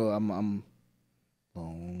 I feel I'm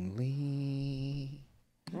lonely.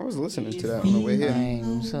 I was listening to that on the way here.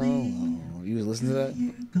 I'm so lonely. You was listening to that?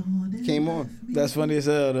 Came on. That's funny as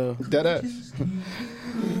hell, though. Dead ass.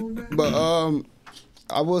 But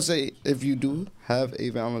I will say, if you do have a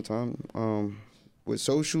Valentine, with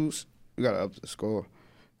socials, you gotta up the score.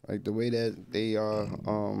 Like the way that they are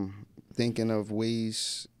thinking of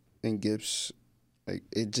ways and gifts, like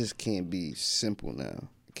it just can't be simple now.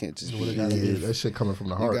 It can't just be. Yeah, that shit coming from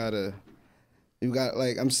the heart. You got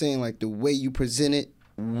like I'm saying, like the way you present it,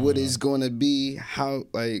 what it's gonna be, how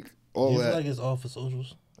like all you that. feel like it's all for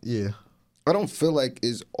socials? Yeah. I don't feel like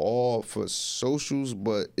it's all for socials,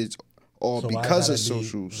 but it's all So why because gotta of be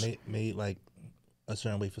socials. Made like a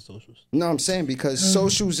certain way for socials. No, I'm saying because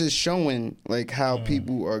socials is showing like how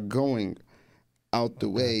people are going out the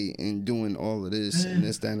way and doing all of this and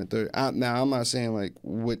this, that, and the third. Now, I'm not saying like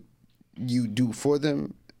what you do for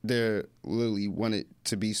them. They're literally want it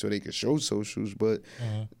to be so they can show socials, but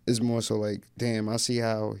it's more so like, damn, I see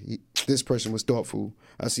how this person was thoughtful.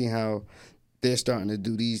 I see how they're starting to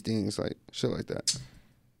do these things, like shit like that.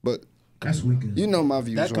 But that's wicked. You know my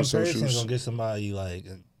views that on comparison socials. gonna get somebody like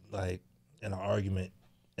in an argument,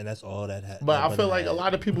 and that's all that happens. But I feel like a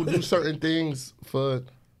lot of people do certain things for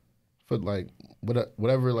like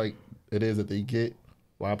whatever like it is that they get.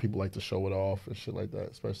 A lot of people like to show it off and shit like that,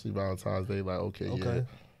 especially Valentine's Day. Like, okay. Yeah.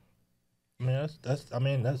 I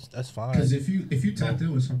mean that's fine. Because if you tapped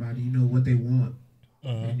in with somebody, you know what they want,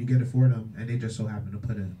 and you get it for them, and they just so happen to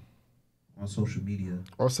put it on social media.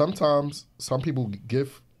 Or sometimes some people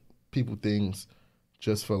give people things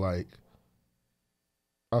just for like.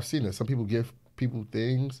 I've seen it. Some people give people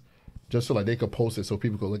things just so like they could post it so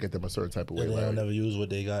people could look at them a certain type of way. They Like, don't never use what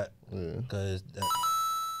they got because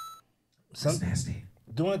That's nasty.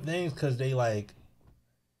 Doing things because they like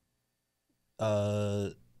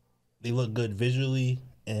they look good visually,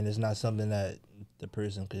 and it's not something that the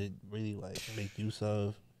person could really like make use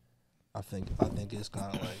of. I think it's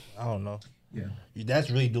kind of like, I don't know. Yeah, that's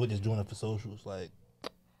really just doing it for socials. Like,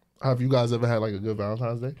 have you guys ever had like a good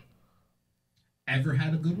Valentine's Day? Ever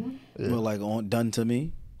had a good one? Yeah. Well, like done to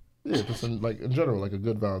me. Yeah, just like in general, like a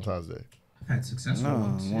good Valentine's Day. I've had successful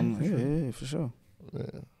ones. Yeah, for sure.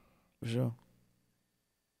 Yeah, for sure.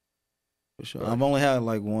 For sure. I've only had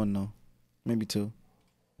like one though, maybe two.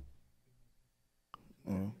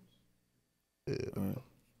 Yeah.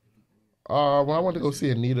 When I went to go see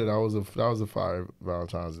Anita, that was a fire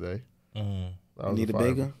Valentine's Day. Anita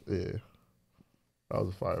Baker? Yeah. That was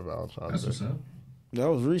a fire Valentine's Day. That's what's up. That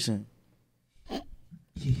was recent.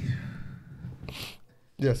 Yeah.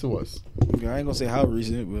 Yes, it was. I ain't gonna say how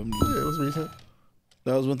recent, but Yeah, it was recent.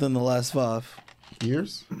 that was within the last 5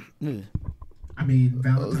 years. Yeah. I mean,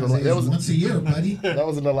 Valentine's Day is once a year, buddy. That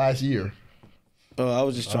was in the last year. Oh, I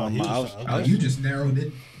was just trying. You just narrowed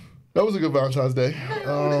it. That was a good Valentine's Day.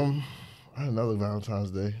 I had another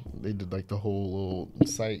Valentine's Day. They did like the whole little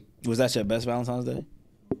site. Was that your best Valentine's Day?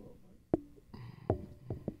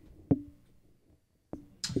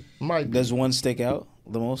 Does one stick out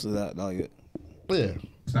the most? Of that like it? Yeah.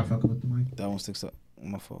 Stop fucking with the mic. That one sticks out.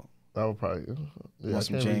 My fault. That would probably. Yeah, Want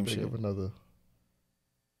some I can't James really think shit. of another.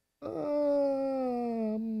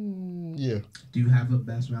 Yeah. Do you have a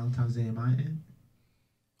best Valentine's Day in mind?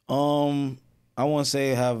 I won't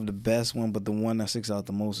say I have the best one, but the one that sticks out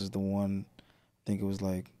the most is the one. I think it was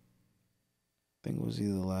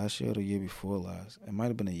either last year or the year before last. It might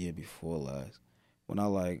have been a year before last. When I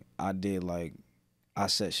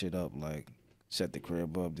set shit up, like set the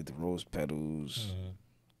crib up, did the rose petals,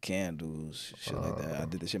 candles, shit like that. I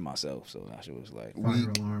did the shit myself, so that shit was like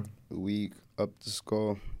week up the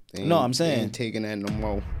skull. No, I'm saying ain't taking that no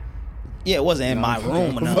more. Yeah, it wasn't in my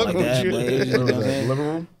room or nothing like that. But it was just, you know what I'm saying? Living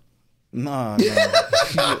room? Nah.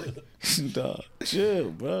 Nah,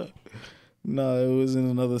 chill, bro. Nah, it was in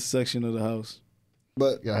another section of the house.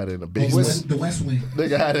 But you had it in the basement. The West Wing.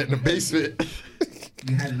 Nigga had it in the basement.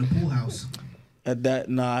 You had it in the pool house. At that,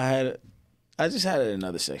 I just had it in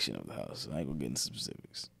another section of the house. I ain't gonna get into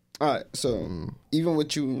specifics. All right, so even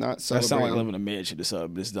with you not That celebrating, sound like living in a mansion or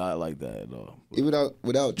something, but it's not like that at all. Even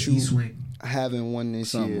without you having one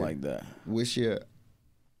this Something year, like that. What's your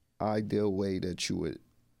ideal way that you would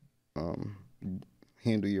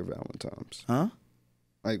handle your Valentine's? Huh?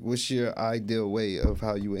 Like, what's your ideal way of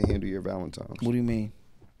how you would handle your Valentine's? What do you mean?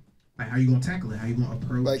 Like, how you gonna tackle it? How you gonna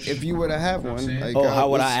approach? Like, if you were to have one, like,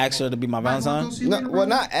 how would I ask her to be my Valentine? No, well,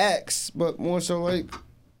 not ask, but more so like,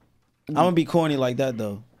 I'm gonna be corny like that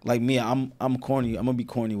though. Like me, I'm corny. I'm gonna be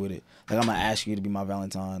corny with it. Like I'm gonna ask you to be my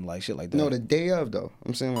Valentine, like shit like that. No, the day of though.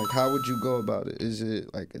 I'm saying like, how would you go about it? Is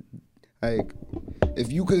it like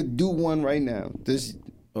if you could do one right now,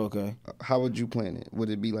 okay. How would you plan it? Would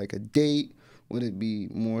it be like a date? Would it be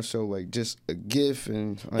more so like just a gift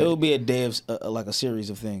and? Like, it would be a day of like a series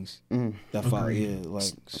of things that follow. Yeah,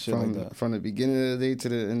 like shit like that. From the beginning of the day to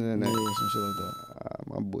the end of the night. Yeah, some shit like that.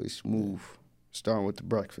 My boy smooth. Starting with the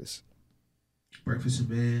breakfast. Breakfast in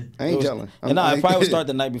bed. I ain't yelling. I probably would start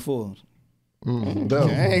the night before.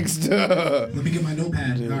 Gangsta. Let me get my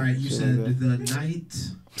notepad. All right, you said the night.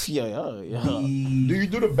 Yeah. Do you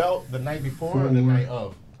do the belt the night before or the night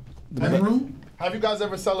of? The room? Have you guys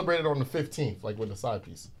ever celebrated on the 15th, like with a side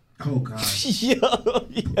piece? Oh God. Yeah.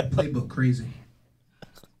 Playbook crazy.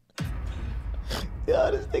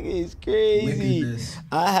 Yo, this nigga is crazy. Wickedness.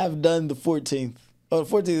 I have done the 14th. Oh, the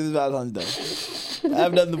 14th is Valentine's Day. I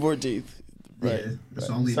have done the 14th. Right. Yeah, that's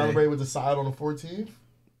the only Celebrate day. with the side on the 14th?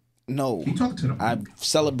 No. You talking to them? I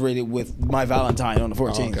celebrated with my Valentine on the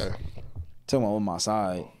 14th. Oh, okay. Talking about on my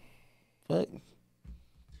side. Fuck.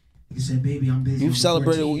 He said, "Baby, I'm busy." You've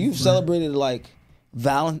celebrated. You've celebrated like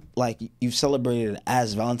you've celebrated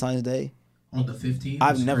as Valentine's Day. On the 15th.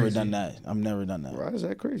 I've never done that. I've never done that. Why is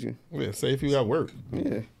that crazy? Yeah, say if you got work.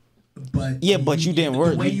 Yeah. But you didn't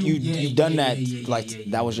work. You've done that. Yeah.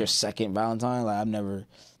 That was your second Valentine. Like I've never.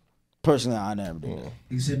 Personally, I never did that.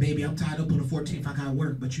 He said, "Baby, I'm tied up on the 14th. I got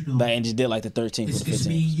work, but you know." Like, and just did like the 13th or the It's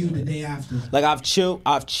me 15th. and you the day after. Like I've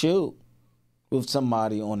chilled with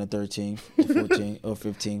somebody on the 13th, or 14th, or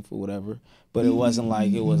 15th, or whatever. But it wasn't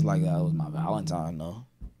like that was my Valentine though.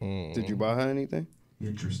 Did you buy her anything?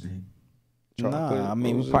 Interesting. Nah, I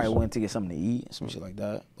mean we probably went to get something to eat, some shit like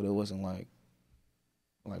that. But it wasn't like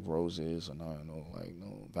roses or no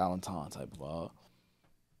Valentine type of vibe.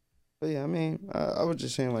 But yeah, I mean, I was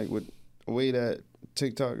just saying like with the way that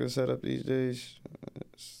TikTok is set up these days,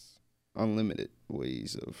 it's unlimited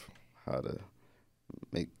ways of how to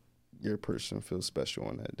make your person feel special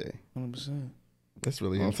on that day. 100%. That's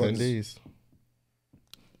really in 10 days.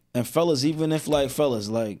 And fellas, even if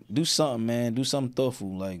do something, man. Do something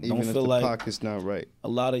thoughtful. Like, Even don't if feel the like pocket's not right. a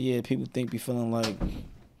lot of people be feeling like,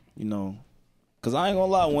 because I ain't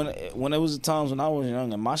gonna lie, when it was the times when I was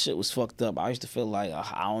young and my shit was fucked up, I used to feel like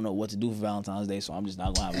I don't know what to do for Valentine's Day, so I'm just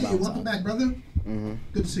not gonna have Hey, Valentine's. welcome back, brother. Mm-hmm.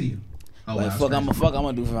 Good to see you. Oh, Like wow, I'm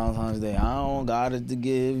gonna do for Valentine's Day. I don't got it to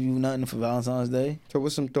give you nothing for Valentine's Day. So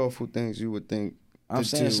what's some thoughtful things you would think? I'm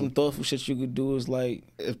saying some thoughtful shit you could do is like,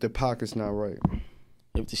 if the pocket's not right.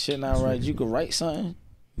 if the shit not right, you could write something.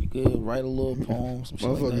 You could write a little poem, some shit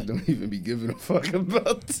Motherfuckers like that. don't even be giving a fuck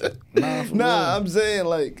about that. Nah, for real. I'm saying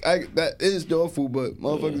like that is thoughtful, but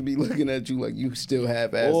motherfuckers be looking at you like you still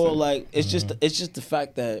have ass. Or like it's just the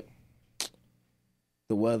fact that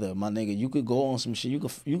the weather, my nigga. You could go on some shit. You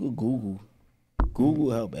could Google.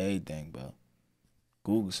 Google help everything, bro.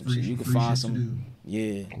 Google some shit. You can find some,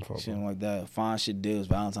 shit like that. Find shit deals,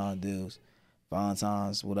 Valentine's,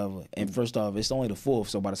 whatever. And first off, it's only the 4th,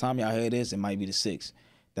 so by the time y'all hear this, it might be the 6th.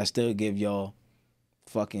 That still give y'all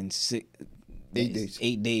fucking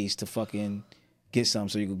 8 days to fucking get some.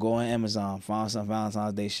 So you could go on Amazon, find some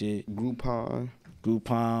Valentine's Day shit. Groupon,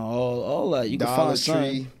 all that. You can Dollar find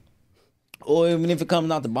something. Or even if it comes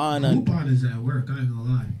out to buying nothing. Groupon is at work, I ain't gonna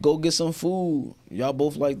lie. Go get some food. Y'all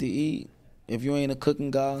both like to eat. If you ain't a cooking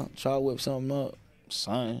guy, try to whip something up.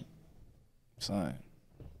 Son.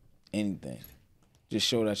 Anything. Just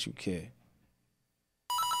show that you care.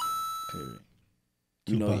 Period.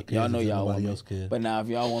 You know, y'all know y'all women. But now if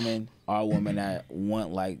y'all women are a woman that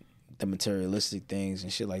want like the materialistic things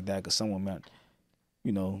and shit like that, because some women,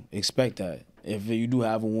 you know, expect that. If you do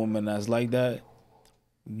have a woman that's like that,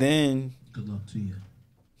 then good luck to you.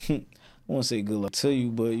 I won't say good luck to you,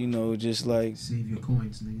 but you know, just like save your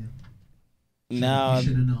coins, nigga. Now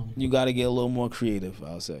you gotta get a little more creative,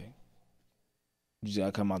 I'll say. You just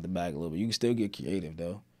gotta come out the bag a little bit. You can still get creative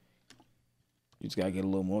though. You just gotta get a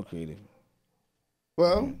little more creative.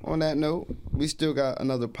 Well, on that note, we still got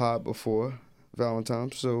another pod before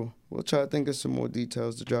Valentine's, so we'll try to think of some more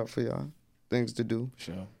details to drop for y'all. Things to do.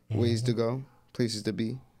 Sure. Ways to go. Places to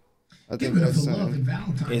be. I think Give it that's up for love and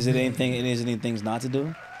Valentine's Is it Day. anything? Is it any things not to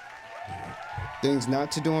do? Things not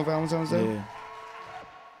to do on Valentine's Day? Yeah.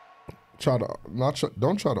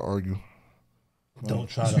 Don't try to argue. Don't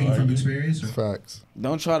try Speaking to from argue. experience? Or? Facts.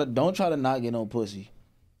 Don't try to not get no pussy.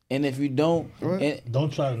 And if you don't,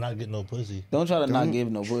 don't try to not get no pussy. Don't try to not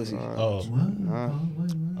give no pussy.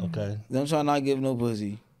 Okay. Don't try to not give no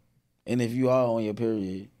pussy. And if you are on your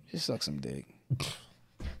period, just suck some dick.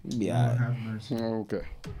 You be alright. Have mercy. Okay.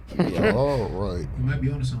 All right. You might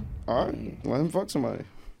be onto something. All right. Let him fuck somebody.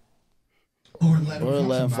 Or let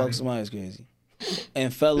him him fuck somebody is crazy.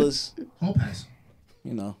 And fellas, hall pass.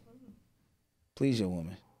 You know, please your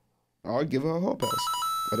woman. I'll give her a hall pass.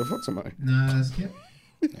 Let her fuck somebody. Nah, that's kept.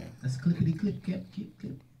 That's clickety clip.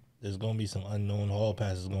 There's gonna be some unknown hall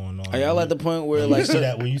passes going on. Are y'all at the point where when like you see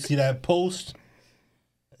that, when you see that post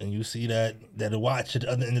and you see that watch at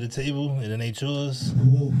the other end of the table and it ain't yours?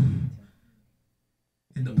 Ooh.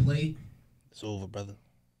 In the plate. It's over, brother.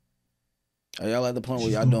 Are y'all at the point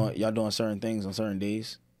where y'all doing certain things on certain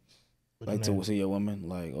days? Like to see your woman,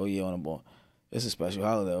 like, oh yeah, on the ball. It's a special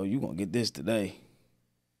holiday. Oh, you gonna get this today?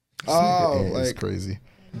 Oh, it's like crazy.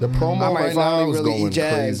 The promo right now is really going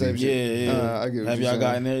jazz, crazy. Yeah. Have y'all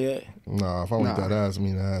gotten there yet? Nah, if I want that ass, I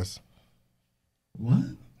mean ass. What?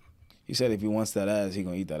 He said if he wants that ass, he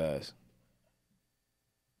gonna eat that ass.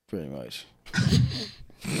 Pretty much.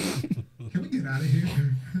 Can we get out of here?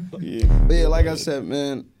 Yeah. But yeah, like I said,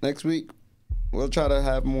 man, next week we'll try to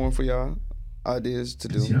have more for y'all ideas to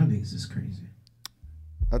do. Y'all niggas is crazy.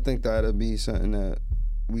 I think that'll be something that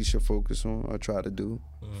we should focus on or try to do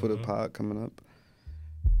for the pod coming up.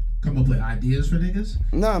 Come up with ideas for niggas?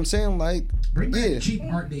 No, I'm saying like bring back cheap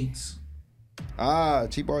art dates.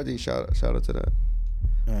 Cheap art dates. Shout out to that.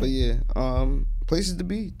 Right. But yeah, places to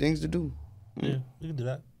be, things to do. Yeah, we can do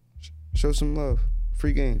that. Show some love.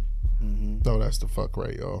 Free game. Mm-hmm. No, that's the fuck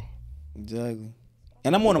right, y'all. Exactly.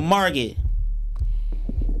 And I'm on the market.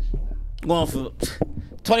 Going for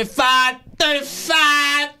 25,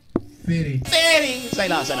 35, 50. Say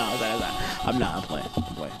no. I'm playing.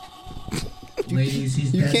 Ladies,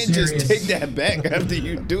 he's you dead can't serious. just take that back after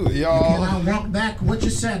you do it, y'all. You cannot walk back what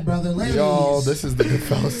you said, brother. Ladies, y'all, this is the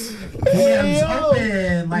Goodfellas. DMs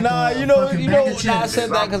open like you know. I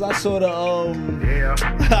said that because I saw the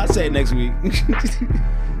I'll say it next week.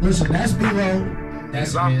 Listen, that's B-Roll.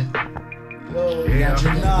 That's it.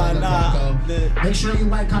 Make sure you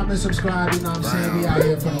like, comment, subscribe. You know what I'm saying? We out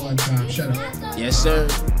here for the lunchtime. Shut up. Yes, sir.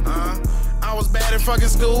 I was bad in fucking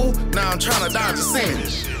school. Now I'm trying to dodge a sin.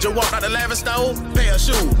 Just walk out the lavish stove, pay a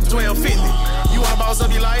shoe, $12.50. You wanna boss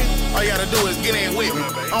up your life? All you gotta do is get in with me.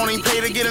 I don't even pay to get in.